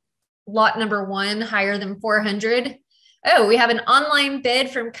against lot number 1 higher than 400. Oh, we have an online bid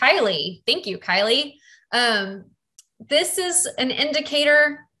from Kylie. Thank you, Kylie. This is an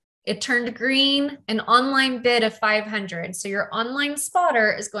indicator. It turned green, an online bid of 500. So your online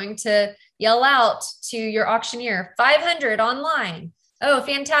spotter is going to yell out to your auctioneer, 500 online. Oh,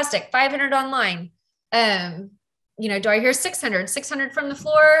 fantastic. 500 online. You know, do I hear 600? 600 from the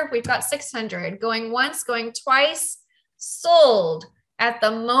floor? We've got 600 going once, going twice, sold. At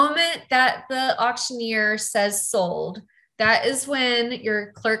the moment that the auctioneer says sold, that is when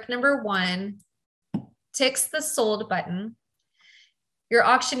your clerk number 1 ticks the sold button. Your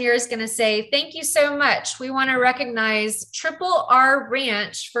auctioneer is going to say, thank you so much. We want to recognize Triple R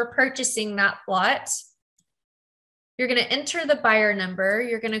Ranch for purchasing that lot. You're going to enter the buyer number.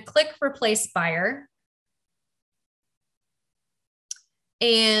 You're going to click replace buyer.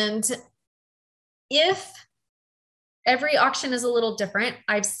 And if every auction is a little different,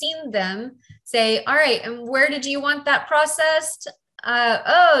 I've seen them say, all right, and where did you want that processed?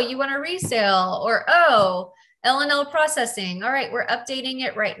 Oh, you want a resale, or oh, L&L processing. All right, we're updating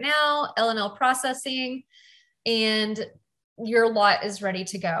it right now, L&L processing, and your lot is ready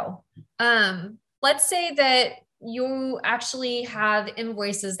to go. Let's say that you actually have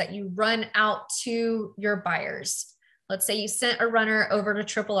invoices that you run out to your buyers. Let's say you sent a runner over to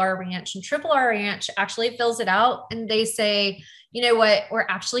Triple R Ranch, and Triple R Ranch actually fills it out and they say, you know what, we're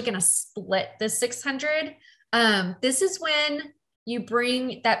actually going to split the 600. This is when you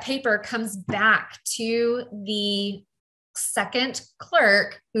bring that paper comes back to the second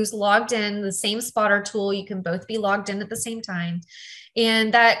clerk who's logged in, the same spotter tool. You can both be logged in at the same time.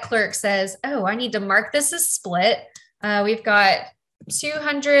 And that clerk says, oh, I need to mark this as split. We've got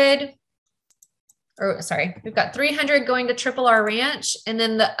 200, or sorry, we've got 300 going to Triple R Ranch. And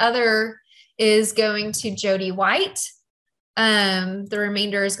then the other is going to Jody White. The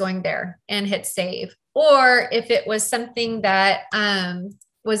remainder is going there, and hit save. Or if it was something that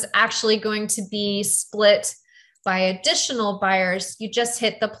was actually going to be split by additional buyers, you just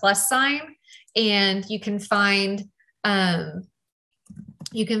hit the plus sign and you can find that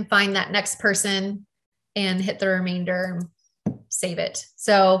next person and hit the remainder and save it.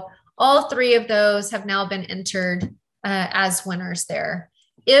 So all 3 of those have now been entered as winners there.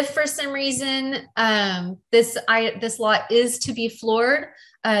 If for some reason this lot is to be floored,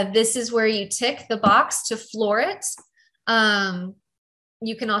 this is where you tick the box to floor it.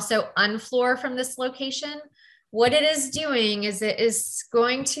 You can also unfloor from this location. What it is doing is it is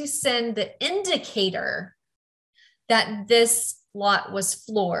going to send the indicator that this lot was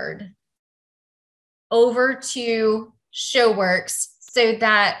floored over to ShoWorks so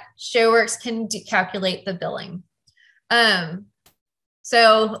that ShoWorks can calculate the billing.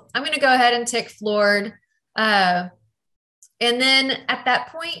 So I'm going to go ahead and tick floored. And then at that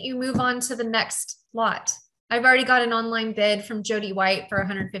point, you move on to the next lot. I've already got an online bid from Jody White for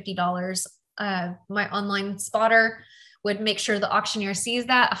 $150. My online spotter would make sure the auctioneer sees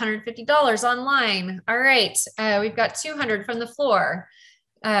that $150 online. All right, we've got 200 from the floor.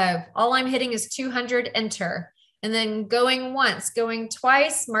 All I'm hitting is 200, enter. And then going once, going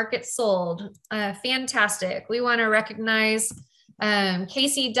twice, market sold. Fantastic. We want to recognize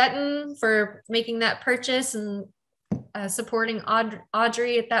Casey Dutton for making that purchase and supporting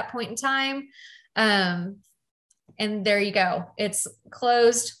Audrey at that point in time. And there you go. It's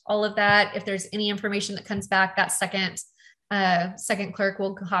closed, all of that. If there's any information that comes back, that second clerk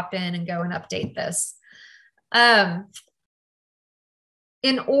will hop in and go and update this.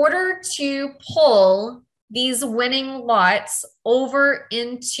 In order to pull these winning lots over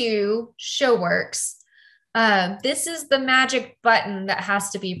into ShoWorks, this is the magic button that has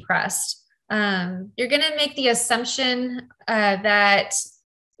to be pressed. You're going to make the assumption that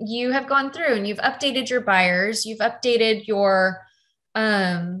you have gone through and you've updated your buyers, you've updated your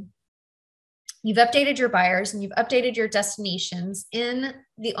buyers and you've updated your destinations in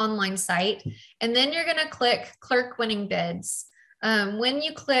the online site. And then you're going to click clerk winning bids. When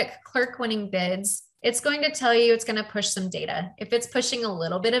you click clerk winning bids, it's going to tell you it's going to push some data. If it's pushing a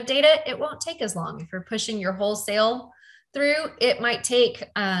little bit of data, it won't take as long. If you're pushing your whole sale through, it might take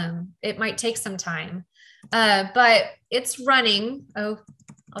some time. But it's running. Oh,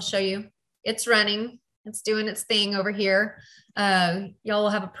 I'll show you. It's running. It's doing its thing over here. Y'all will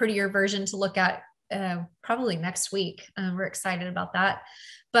have a prettier version to look at probably next week. We're excited about that.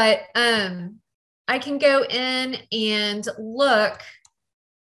 But I can go in and look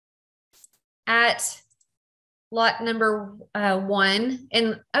at lot number 1.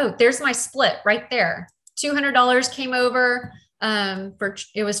 And oh, there's my split right there. $200 came over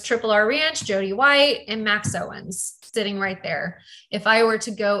it was Triple R Ranch, Jody White, and Max Owens sitting right there. If I were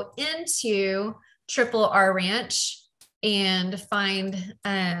to go into Triple R Ranch and find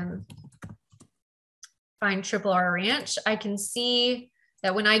Triple R Ranch, I can see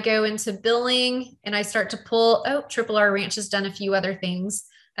that when I go into billing and I start to pull, oh, Triple R Ranch has done a few other things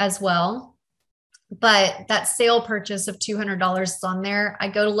as well. But that sale purchase of $200 is on there. I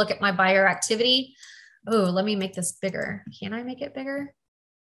go to look at my buyer activity. Oh, let me make this bigger. Can I make it bigger?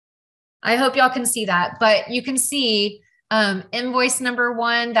 I hope y'all can see that, but you can see invoice number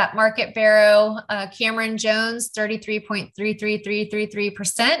 1, that market barrow, Cameron Jones,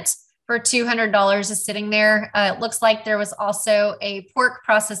 33.33333% for $200 is sitting there. It looks like there was also a pork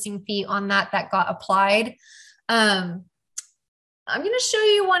processing fee on that got applied. I'm going to show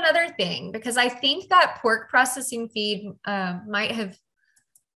you one other thing because I think that pork processing fee might have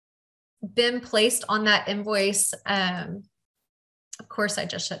been placed on that invoice. Of course, I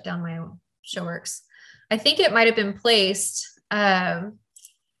just shut down my ShoWorks. I think it might have been placed. And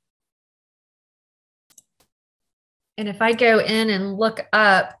if I go in and look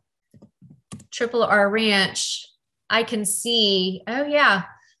up Triple R Ranch, I can see, oh yeah.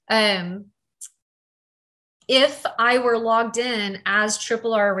 If I were logged in as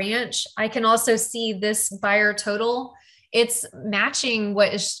Triple R Ranch, I can also see this buyer total. It's matching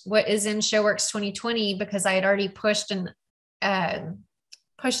what is in ShoWorks 2020 because I had already pushed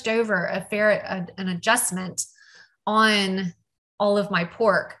over an adjustment on all of my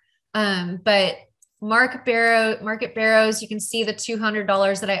pork. But market barrows, you can see the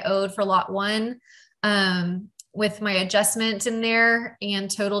 $200 that I owed for lot 1 with my adjustment in there and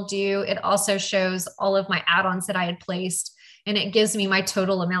total due. It also shows all of my add-ons that I had placed, and it gives me my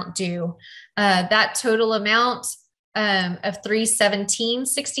total amount due. That total amount of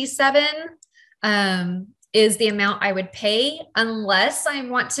 $317.67 is the amount I would pay unless I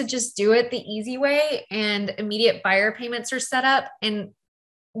want to just do it the easy way and immediate buyer payments are set up. And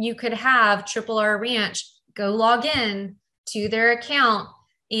you could have Triple R Ranch go log in to their account,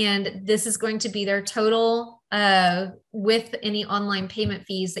 and this is going to be their total with any online payment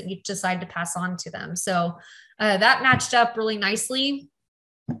fees that you decide to pass on to them. So that matched up really nicely.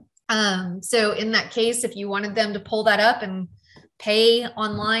 So in that case, if you wanted them to pull that up and pay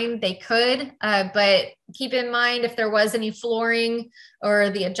online, they could, but keep in mind if there was any flooring or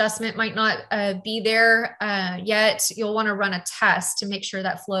the adjustment might not be there yet, you'll want to run a test to make sure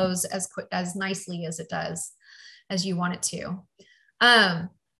that flows as nicely as it does, as you want it to.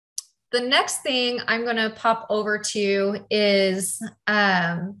 The next thing I'm going to pop over to is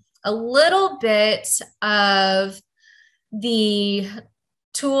a little bit of the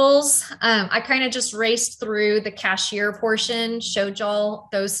tools. I kind of just raced through the cashier portion, showed y'all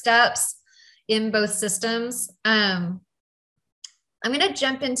those steps in both systems. I'm going to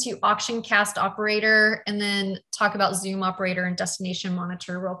jump into auction cast operator and then talk about Zoom operator and destination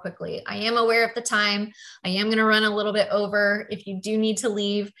monitor real quickly. I am aware of the time. I am going to run a little bit over. If you do need to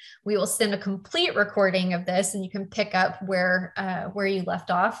leave, we will send a complete recording of this and you can pick up where you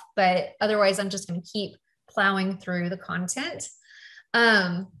left off. But otherwise, I'm just going to keep plowing through the content.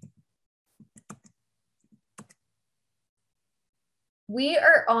 We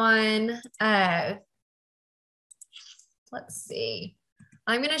are on, let's see,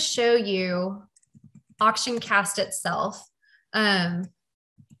 I'm going to show you auction cast itself. Why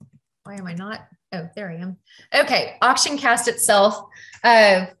am I not? Oh, there I am. Okay, auction cast itself.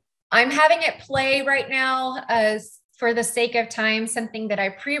 I'm having it play right now for the sake of time, something that I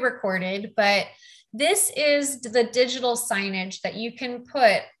pre-recorded, but this is the digital signage that you can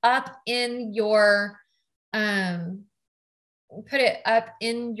put up in your,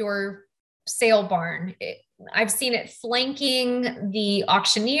 sale barn. I've seen it flanking the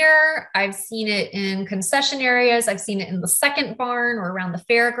auctioneer. I've seen it in concession areas. I've seen it in the second barn or around the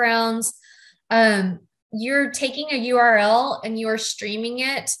fairgrounds. You're taking a URL and you are streaming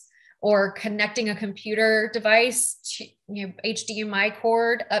it or connecting a computer device to, HDMI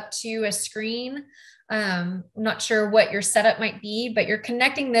cord up to a screen. I'm not sure what your setup might be, but you're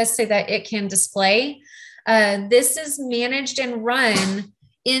connecting this so that it can display. This is managed and run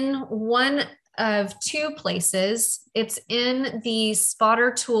in one of two places. It's in the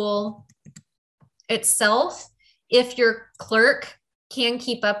spotter tool itself. If your clerk can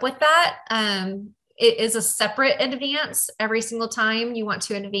keep up with that, it is a separate advance. Every single time you want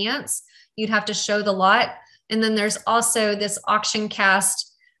to advance, you'd have to show the lot. And then there's also this auction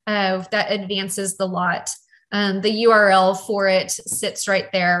cast that advances the lot. The URL for it sits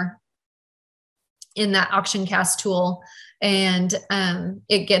right there in that auction cast tool, and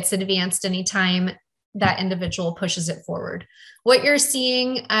it gets advanced anytime that individual pushes it forward. What you're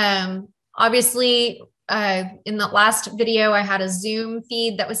seeing, obviously, in the last video, I had a Zoom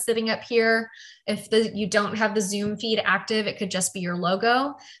feed that was sitting up here. If you don't have the Zoom feed active, it could just be your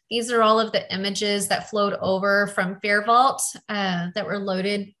logo. These are all of the images that flowed over from FairVault that were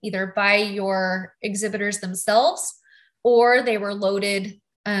loaded either by your exhibitors themselves or they were loaded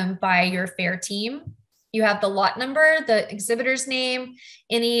by your fair team. You have the lot number, the exhibitor's name,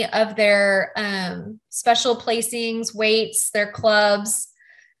 any of their special placings, weights, their clubs.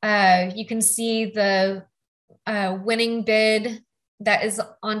 You can see the winning bid that is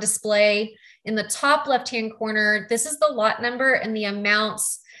on display in the top left-hand corner. This is the lot number and the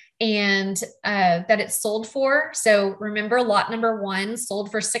amounts and that it's sold for. So remember, lot number 1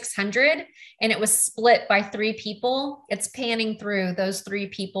 sold for 600 and it was split by 3 people. It's panning through those 3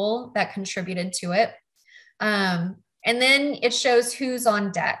 people that contributed to it. And then it shows who's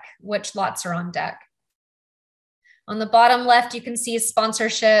on deck, which lots are on deck. On the bottom left, you can see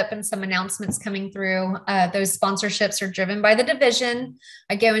sponsorship and some announcements coming through. Those sponsorships are driven by the division.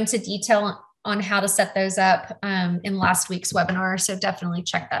 I go into detail on how to set those up in last week's webinar, so definitely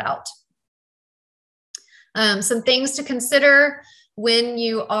check that out. Some things to consider when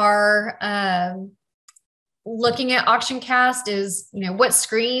you are looking at AuctionCast is, what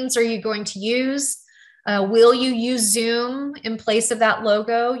screens are you going to use? Will you use Zoom in place of that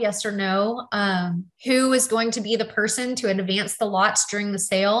logo? Yes or no? Who is going to be the person to advance the lots during the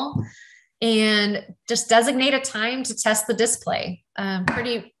sale? And just designate a time to test the display.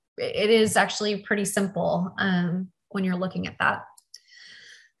 It is actually pretty simple when you're looking at that.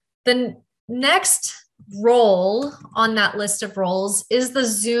 The next role on that list of roles is the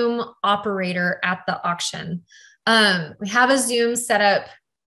Zoom operator at the auction. We have a Zoom setup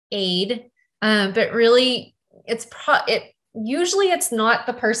aid. But really, usually it's not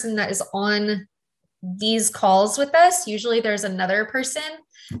the person that is on these calls with us. Usually there's another person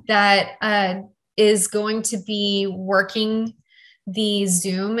that is going to be working the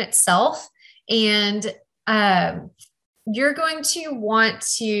Zoom itself. And you're going to want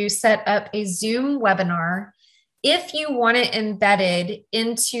to set up a Zoom webinar. If you want it embedded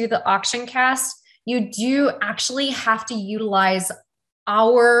into the AuctionCast, you do actually have to utilize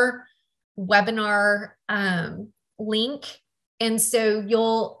our webinar link. And so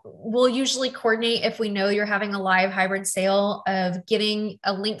we'll usually coordinate, if we know you're having a live hybrid sale, of getting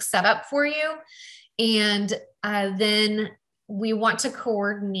a link set up for you. And then we want to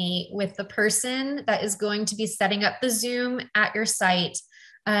coordinate with the person that is going to be setting up the Zoom at your site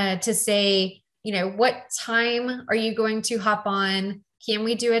to say, what time are you going to hop on? Can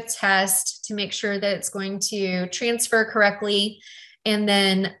we do a test to make sure that it's going to transfer correctly? And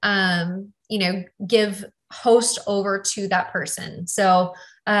then, give host over to that person. So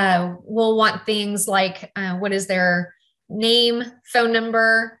we'll want things like, what is their name, phone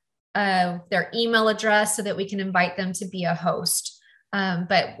number, their email address so that we can invite them to be a host.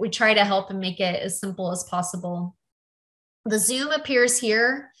 But we try to help and make it as simple as possible. The Zoom appears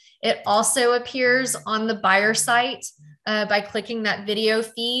here. It also appears on the buyer site by clicking that video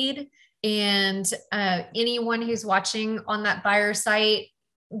feed. And anyone who's watching on that buyer site,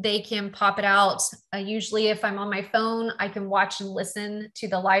 they can pop it out. Usually if I'm on my phone, I can watch and listen to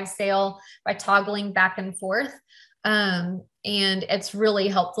the live sale by toggling back and forth. And it's really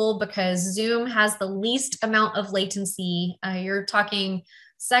helpful because Zoom has the least amount of latency. You're talking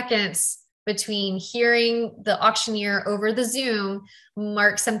seconds between hearing the auctioneer over the Zoom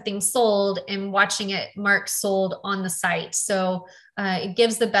mark something sold and watching it mark sold on the site. So it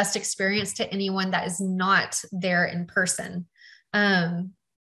gives the best experience to anyone that is not there in person in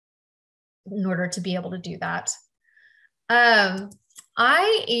order to be able to do that.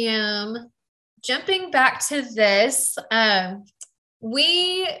 I am jumping back to this.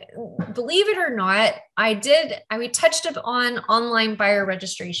 We, believe it or not, we touched on online buyer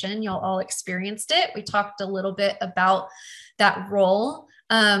registration. Y'all all experienced it. We talked a little bit about that role.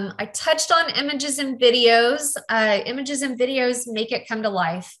 I touched on images and videos. Images and videos make it come to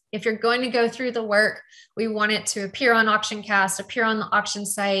life. If you're going to go through the work, we want it to appear on AuctionCast, appear on the auction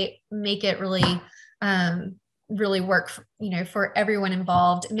site, make it really, really work for, for everyone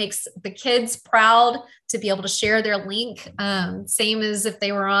involved. It makes the kids proud to be able to share their link. Same as if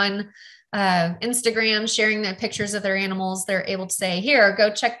they were on Instagram sharing the pictures of their animals, they're able to say, here, go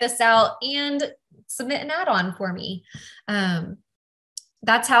check this out and submit an add-on for me.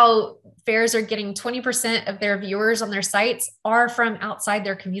 That's how fairs are getting 20% of their viewers on their sites are from outside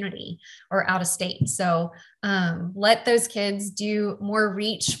their community or out of state. So let those kids do more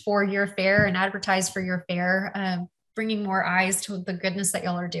reach for your fair and advertise for your fair, bringing more eyes to the goodness that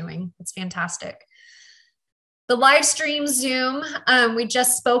y'all are doing. It's fantastic. The live stream Zoom, we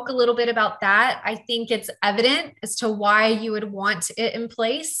just spoke a little bit about that. I think it's evident as to why you would want it in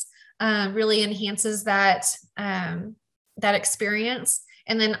place. Really enhances that, that experience.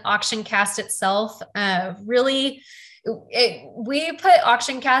 And then AuctionCast itself, we put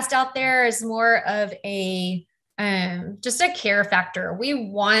AuctionCast out there as more of a, just a care factor. We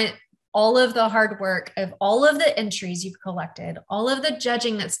want all of the hard work of all of the entries you've collected, all of the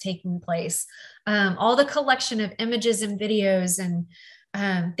judging that's taking place, all the collection of images and videos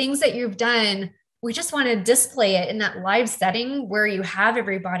and things that you've done. We just want to display it in that live setting where you have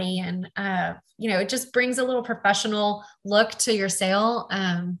everybody, and it just brings a little professional look to your sale,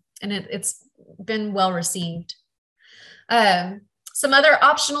 and it's been well received. Some other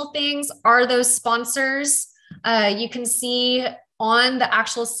optional things are those sponsors. You can see on the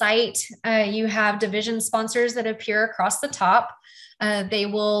actual site, you have division sponsors that appear across the top. They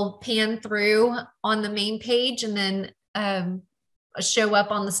will pan through on the main page and then show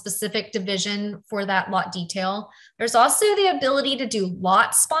up on the specific division for that lot detail. There's also the ability to do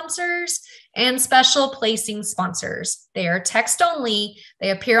lot sponsors and special placing sponsors. They are text only.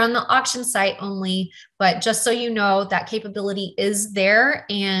 They appear on the auction site only, but just so you know, that capability is there,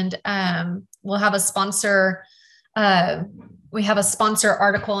 and we'll have a sponsor. We have a sponsor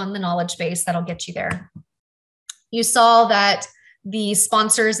article in the knowledge base that'll get you there. You saw that the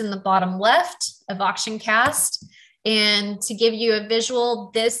sponsors in the bottom left of AuctionCast. And to give you a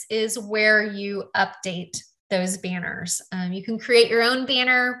visual, this is where you update those banners. You can create your own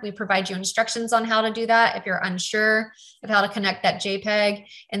banner. We provide you instructions on how to do that if you're unsure of how to connect that JPEG.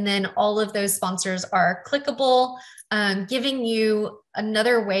 And then all of those sponsors are clickable, giving you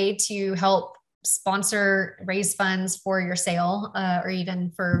another way to help sponsor, raise funds for your sale, or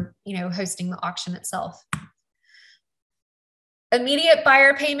even for hosting the auction itself. Immediate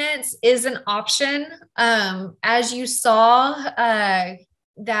buyer payments is an option. As you saw,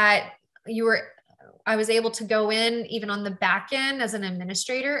 that I was able to go in even on the back end as an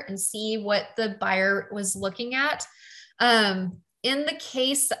administrator and see what the buyer was looking at. In the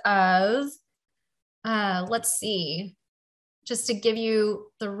case of, let's see, just to give you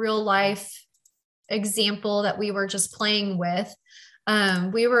the real life example that we were just playing with,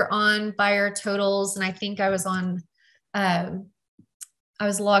 we were on buyer totals, and I think I was on, I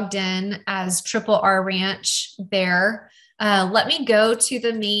was logged in as Triple R Ranch there. Let me go to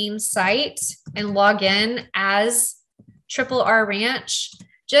the main site and log in as Triple R Ranch,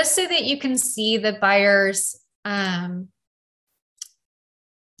 just so that you can see the buyers. Let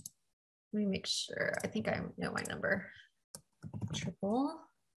me make sure. I think I know my number. Triple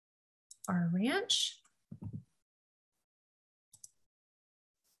R Ranch.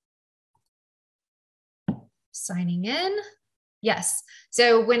 Signing in. Yes.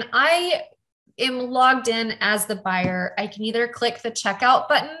 So when I am logged in as the buyer, I can either click the checkout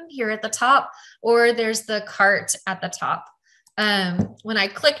button here at the top, or there's the cart at the top. When I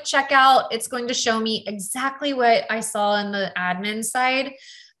click checkout, it's going to show me exactly what I saw in the admin side.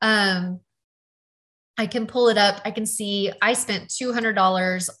 I can pull it up. I can see I spent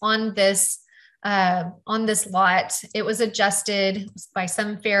 $200 on this lot. It was adjusted by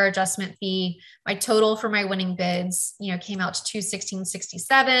some fair adjustment fee. My total for my winning bids, came out to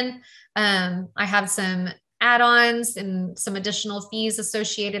 $216.67. I have some add-ons and some additional fees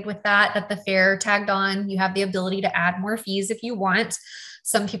associated with that the fair tagged on. You have the ability to add more fees if you want.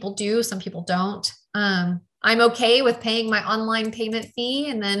 Some people do, some people don't. I'm okay with paying my online payment fee,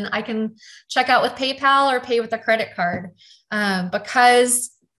 and then I can check out with PayPal or pay with a credit card.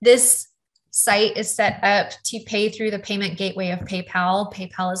 Because this site is set up to pay through the payment gateway of PayPal.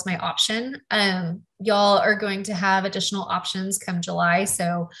 PayPal is my option. Y'all are going to have additional options come July.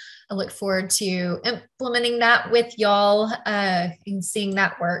 So I look forward to implementing that with y'all and seeing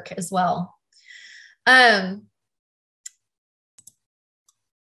that work as well.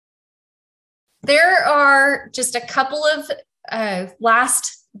 There are just a couple of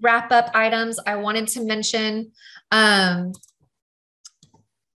last wrap-up items I wanted to mention.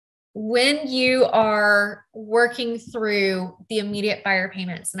 When you are working through the immediate buyer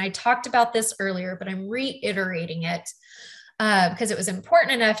payments, and I talked about this earlier, but I'm reiterating it because it was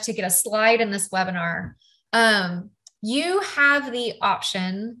important enough to get a slide in this webinar. You have the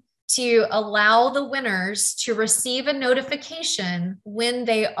option to allow the winners to receive a notification when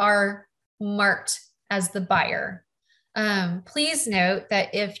they are marked as the buyer. Please note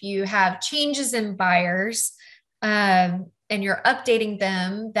that if you have changes in buyers and you're updating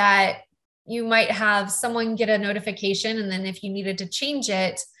them, that you might have someone get a notification, and then if you needed to change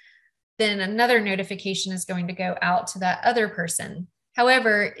it, then another notification is going to go out to that other person.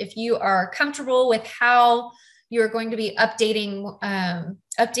 However, if you are comfortable with how you're going to be updating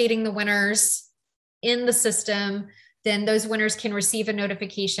the winners in the system, then those winners can receive a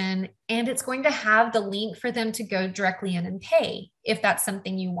notification, and it's going to have the link for them to go directly in and pay if that's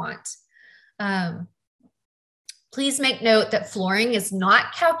something you want. Please make note that flooring is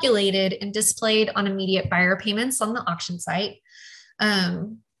not calculated and displayed on immediate buyer payments on the auction site.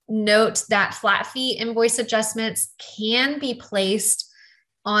 Note that flat fee invoice adjustments can be placed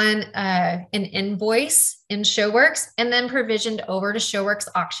on an invoice in ShoWorks and then provisioned over to ShoWorks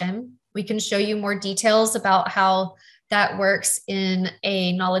auction. We can show you more details about how that works in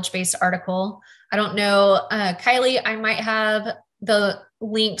a knowledge-based article. I don't know, Kylie, I might have the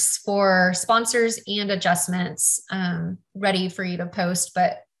links for sponsors and adjustments ready for you to post,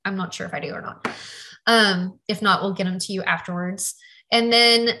 but I'm not sure if I do or not. If not, we'll get them to you afterwards. And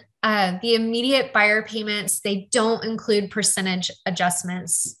then the immediate buyer payments, they don't include percentage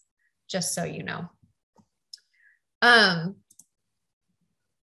adjustments, just so you know.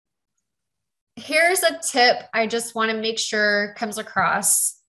 Here's a tip I just want to make sure comes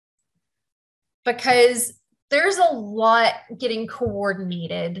across, because there's a lot getting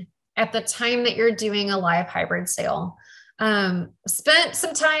coordinated at the time that you're doing a live hybrid sale. Spent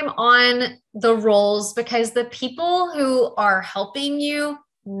some time on the roles because the people who are helping you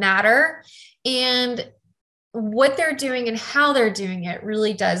matter, and what they're doing and how they're doing it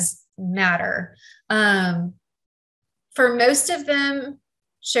really does matter. For most of them,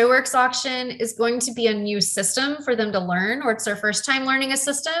 ShoWorks auction is going to be a new system for them to learn, or it's their first time learning a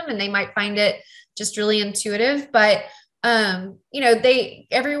system and they might find it just really intuitive. But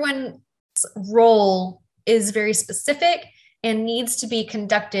everyone's role is very specific and needs to be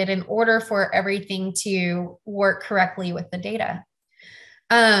conducted in order for everything to work correctly with the data.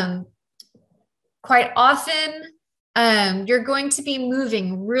 Quite often, you're going to be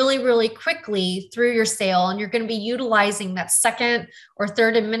moving really, really quickly through your sale, and you're going to be utilizing that second or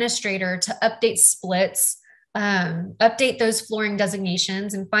third administrator to update splits, update those flooring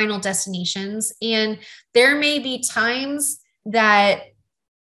designations and final destinations. And there may be times that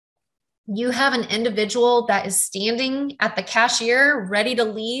you have an individual that is standing at the cashier ready to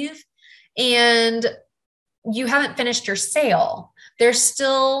leave, and you haven't finished your sale. There's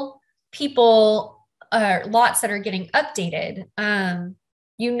still people, lots that are getting updated.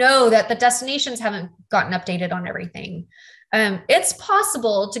 You know that the destinations haven't gotten updated on everything. It's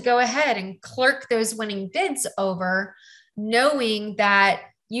possible to go ahead and clerk those winning bids over, knowing that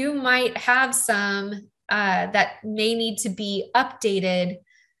you might have some that may need to be updated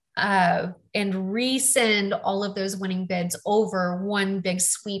and resend all of those winning bids over one big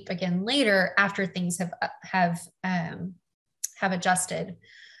sweep again later after things have adjusted.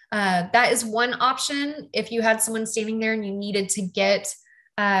 That is one option. If you had someone standing there and you needed to get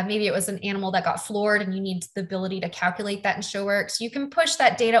maybe it was an animal that got floored and you need the ability to calculate that in ShoWorks. You can push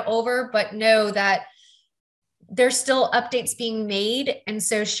that data over, but know that there's still updates being made. And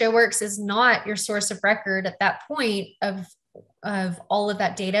so ShoWorks is not your source of record at that point of all of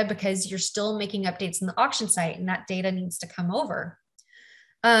that data, because you're still making updates in the auction site and that data needs to come over.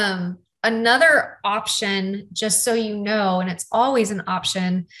 Another option, just so you know, and it's always an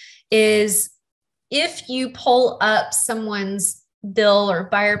option, is if you pull up someone's bill or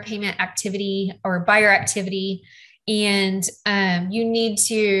buyer payment activity or buyer activity, and you need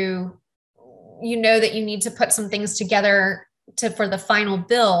to, you know that you need to put some things together for the final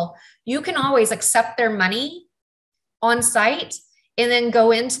bill, you can always accept their money on site and then go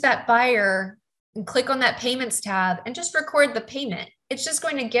into that buyer and click on that payments tab and just record the payment. It's just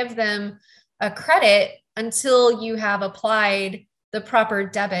going to give them a credit until you have applied the proper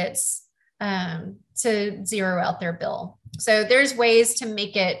debits to zero out their bill. So there's ways to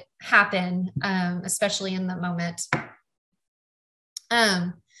make it happen, especially in the moment.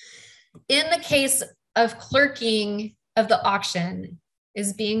 In the case of clerking of the auction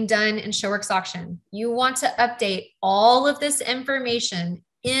is being done in ShoWorks auction, you want to update all of this information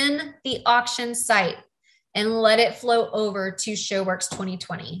in the auction site and let it flow over to ShoWorks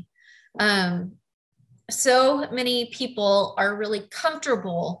 2020. So many people are really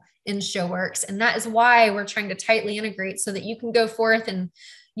comfortable in ShoWorks, and that is why we're trying to tightly integrate so that you can go forth and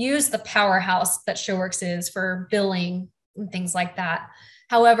use the powerhouse that ShoWorks is for billing and things like that.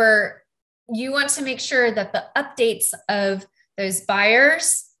 However, you want to make sure that the updates of those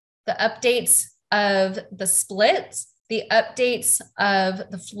buyers, the updates of the splits, the updates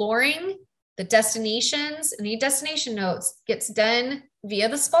of the flooring, the destinations, any destination notes gets done via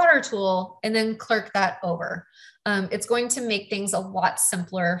the spotter tool and then clerk that over. It's going to make things a lot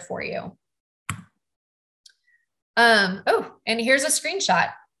simpler for you. Oh, and here's a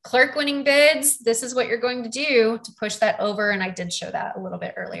screenshot. Clerk winning bids. This is what you're going to do to push that over. And I did show that a little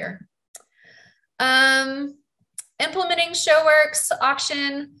bit earlier. Implementing ShoWorks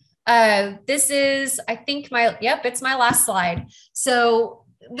auction. This is, I think it's my last slide. So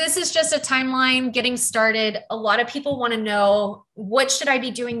this is just a timeline getting started. A lot of people want to know, what should I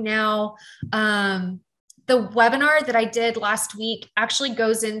be doing now? The webinar that I did last week actually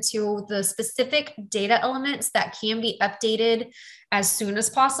goes into the specific data elements that can be updated as soon as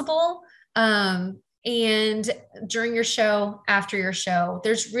possible. And during your show, after your show,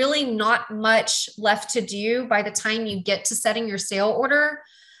 there's really not much left to do by the time you get to setting your sale order.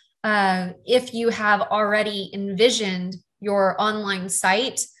 If you have already envisioned your online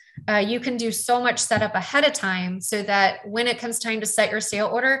site, you can do so much setup ahead of time so that when it comes time to set your sale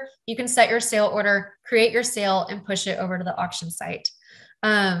order, you can set your sale order, create your sale, and push it over to the auction site.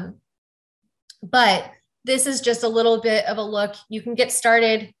 But this is just a little bit of a look. You can get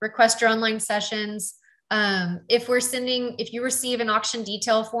started, request your online sessions. If you receive an auction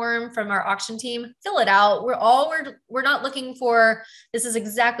detail form from our auction team, fill it out. We're not looking for, this is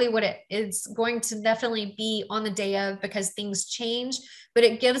exactly what it is going to definitely be on the day of, because things change, but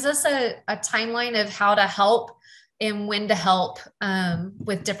it gives us a timeline of how to help and when to help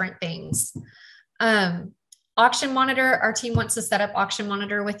with different things. Auction Monitor, our team wants to set up Auction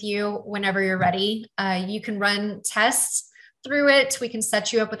Monitor with you whenever you're ready. You can run tests through it. We can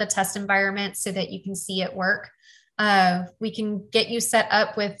set you up with a test environment so that you can see it work. We can get you set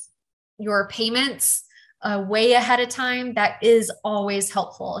up with your payments way ahead of time. That is always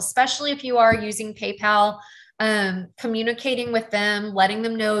helpful, especially if you are using PayPal, communicating with them, letting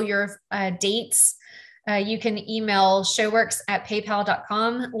them know your dates. You can email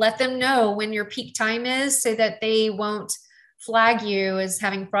showworks@paypal.com. Let them know when your peak time is so that they won't flag you as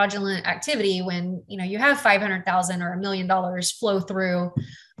having fraudulent activity when you have $500,000 or $1 million flow through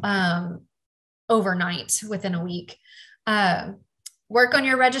overnight within a week. Work on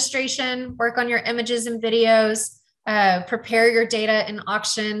your registration, work on your images and videos, prepare your data in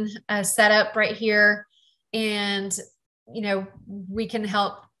auction setup right here. And we can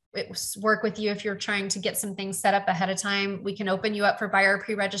help work with you if you're trying to get some things set up ahead of time. We can open you up for buyer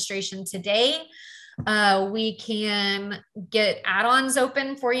pre-registration today. We can get add-ons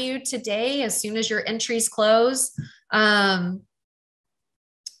open for you today as soon as your entries close.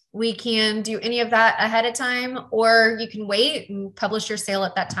 We can do any of that ahead of time, or you can wait and publish your sale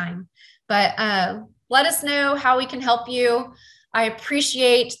at that time. But let us know how we can help you. I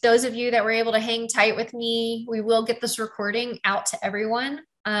appreciate those of you that were able to hang tight with me. We will get this recording out to everyone.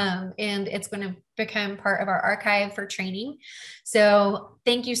 And it's going to become part of our archive for training. So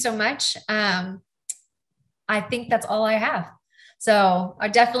thank you so much. I think that's all I have. So I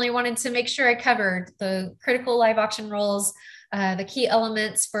definitely wanted to make sure I covered the critical live auction roles, the key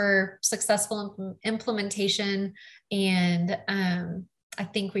elements for successful implementation. And I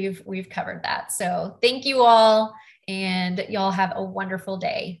think we've covered that. So thank you all, and y'all have a wonderful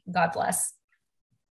day. God bless.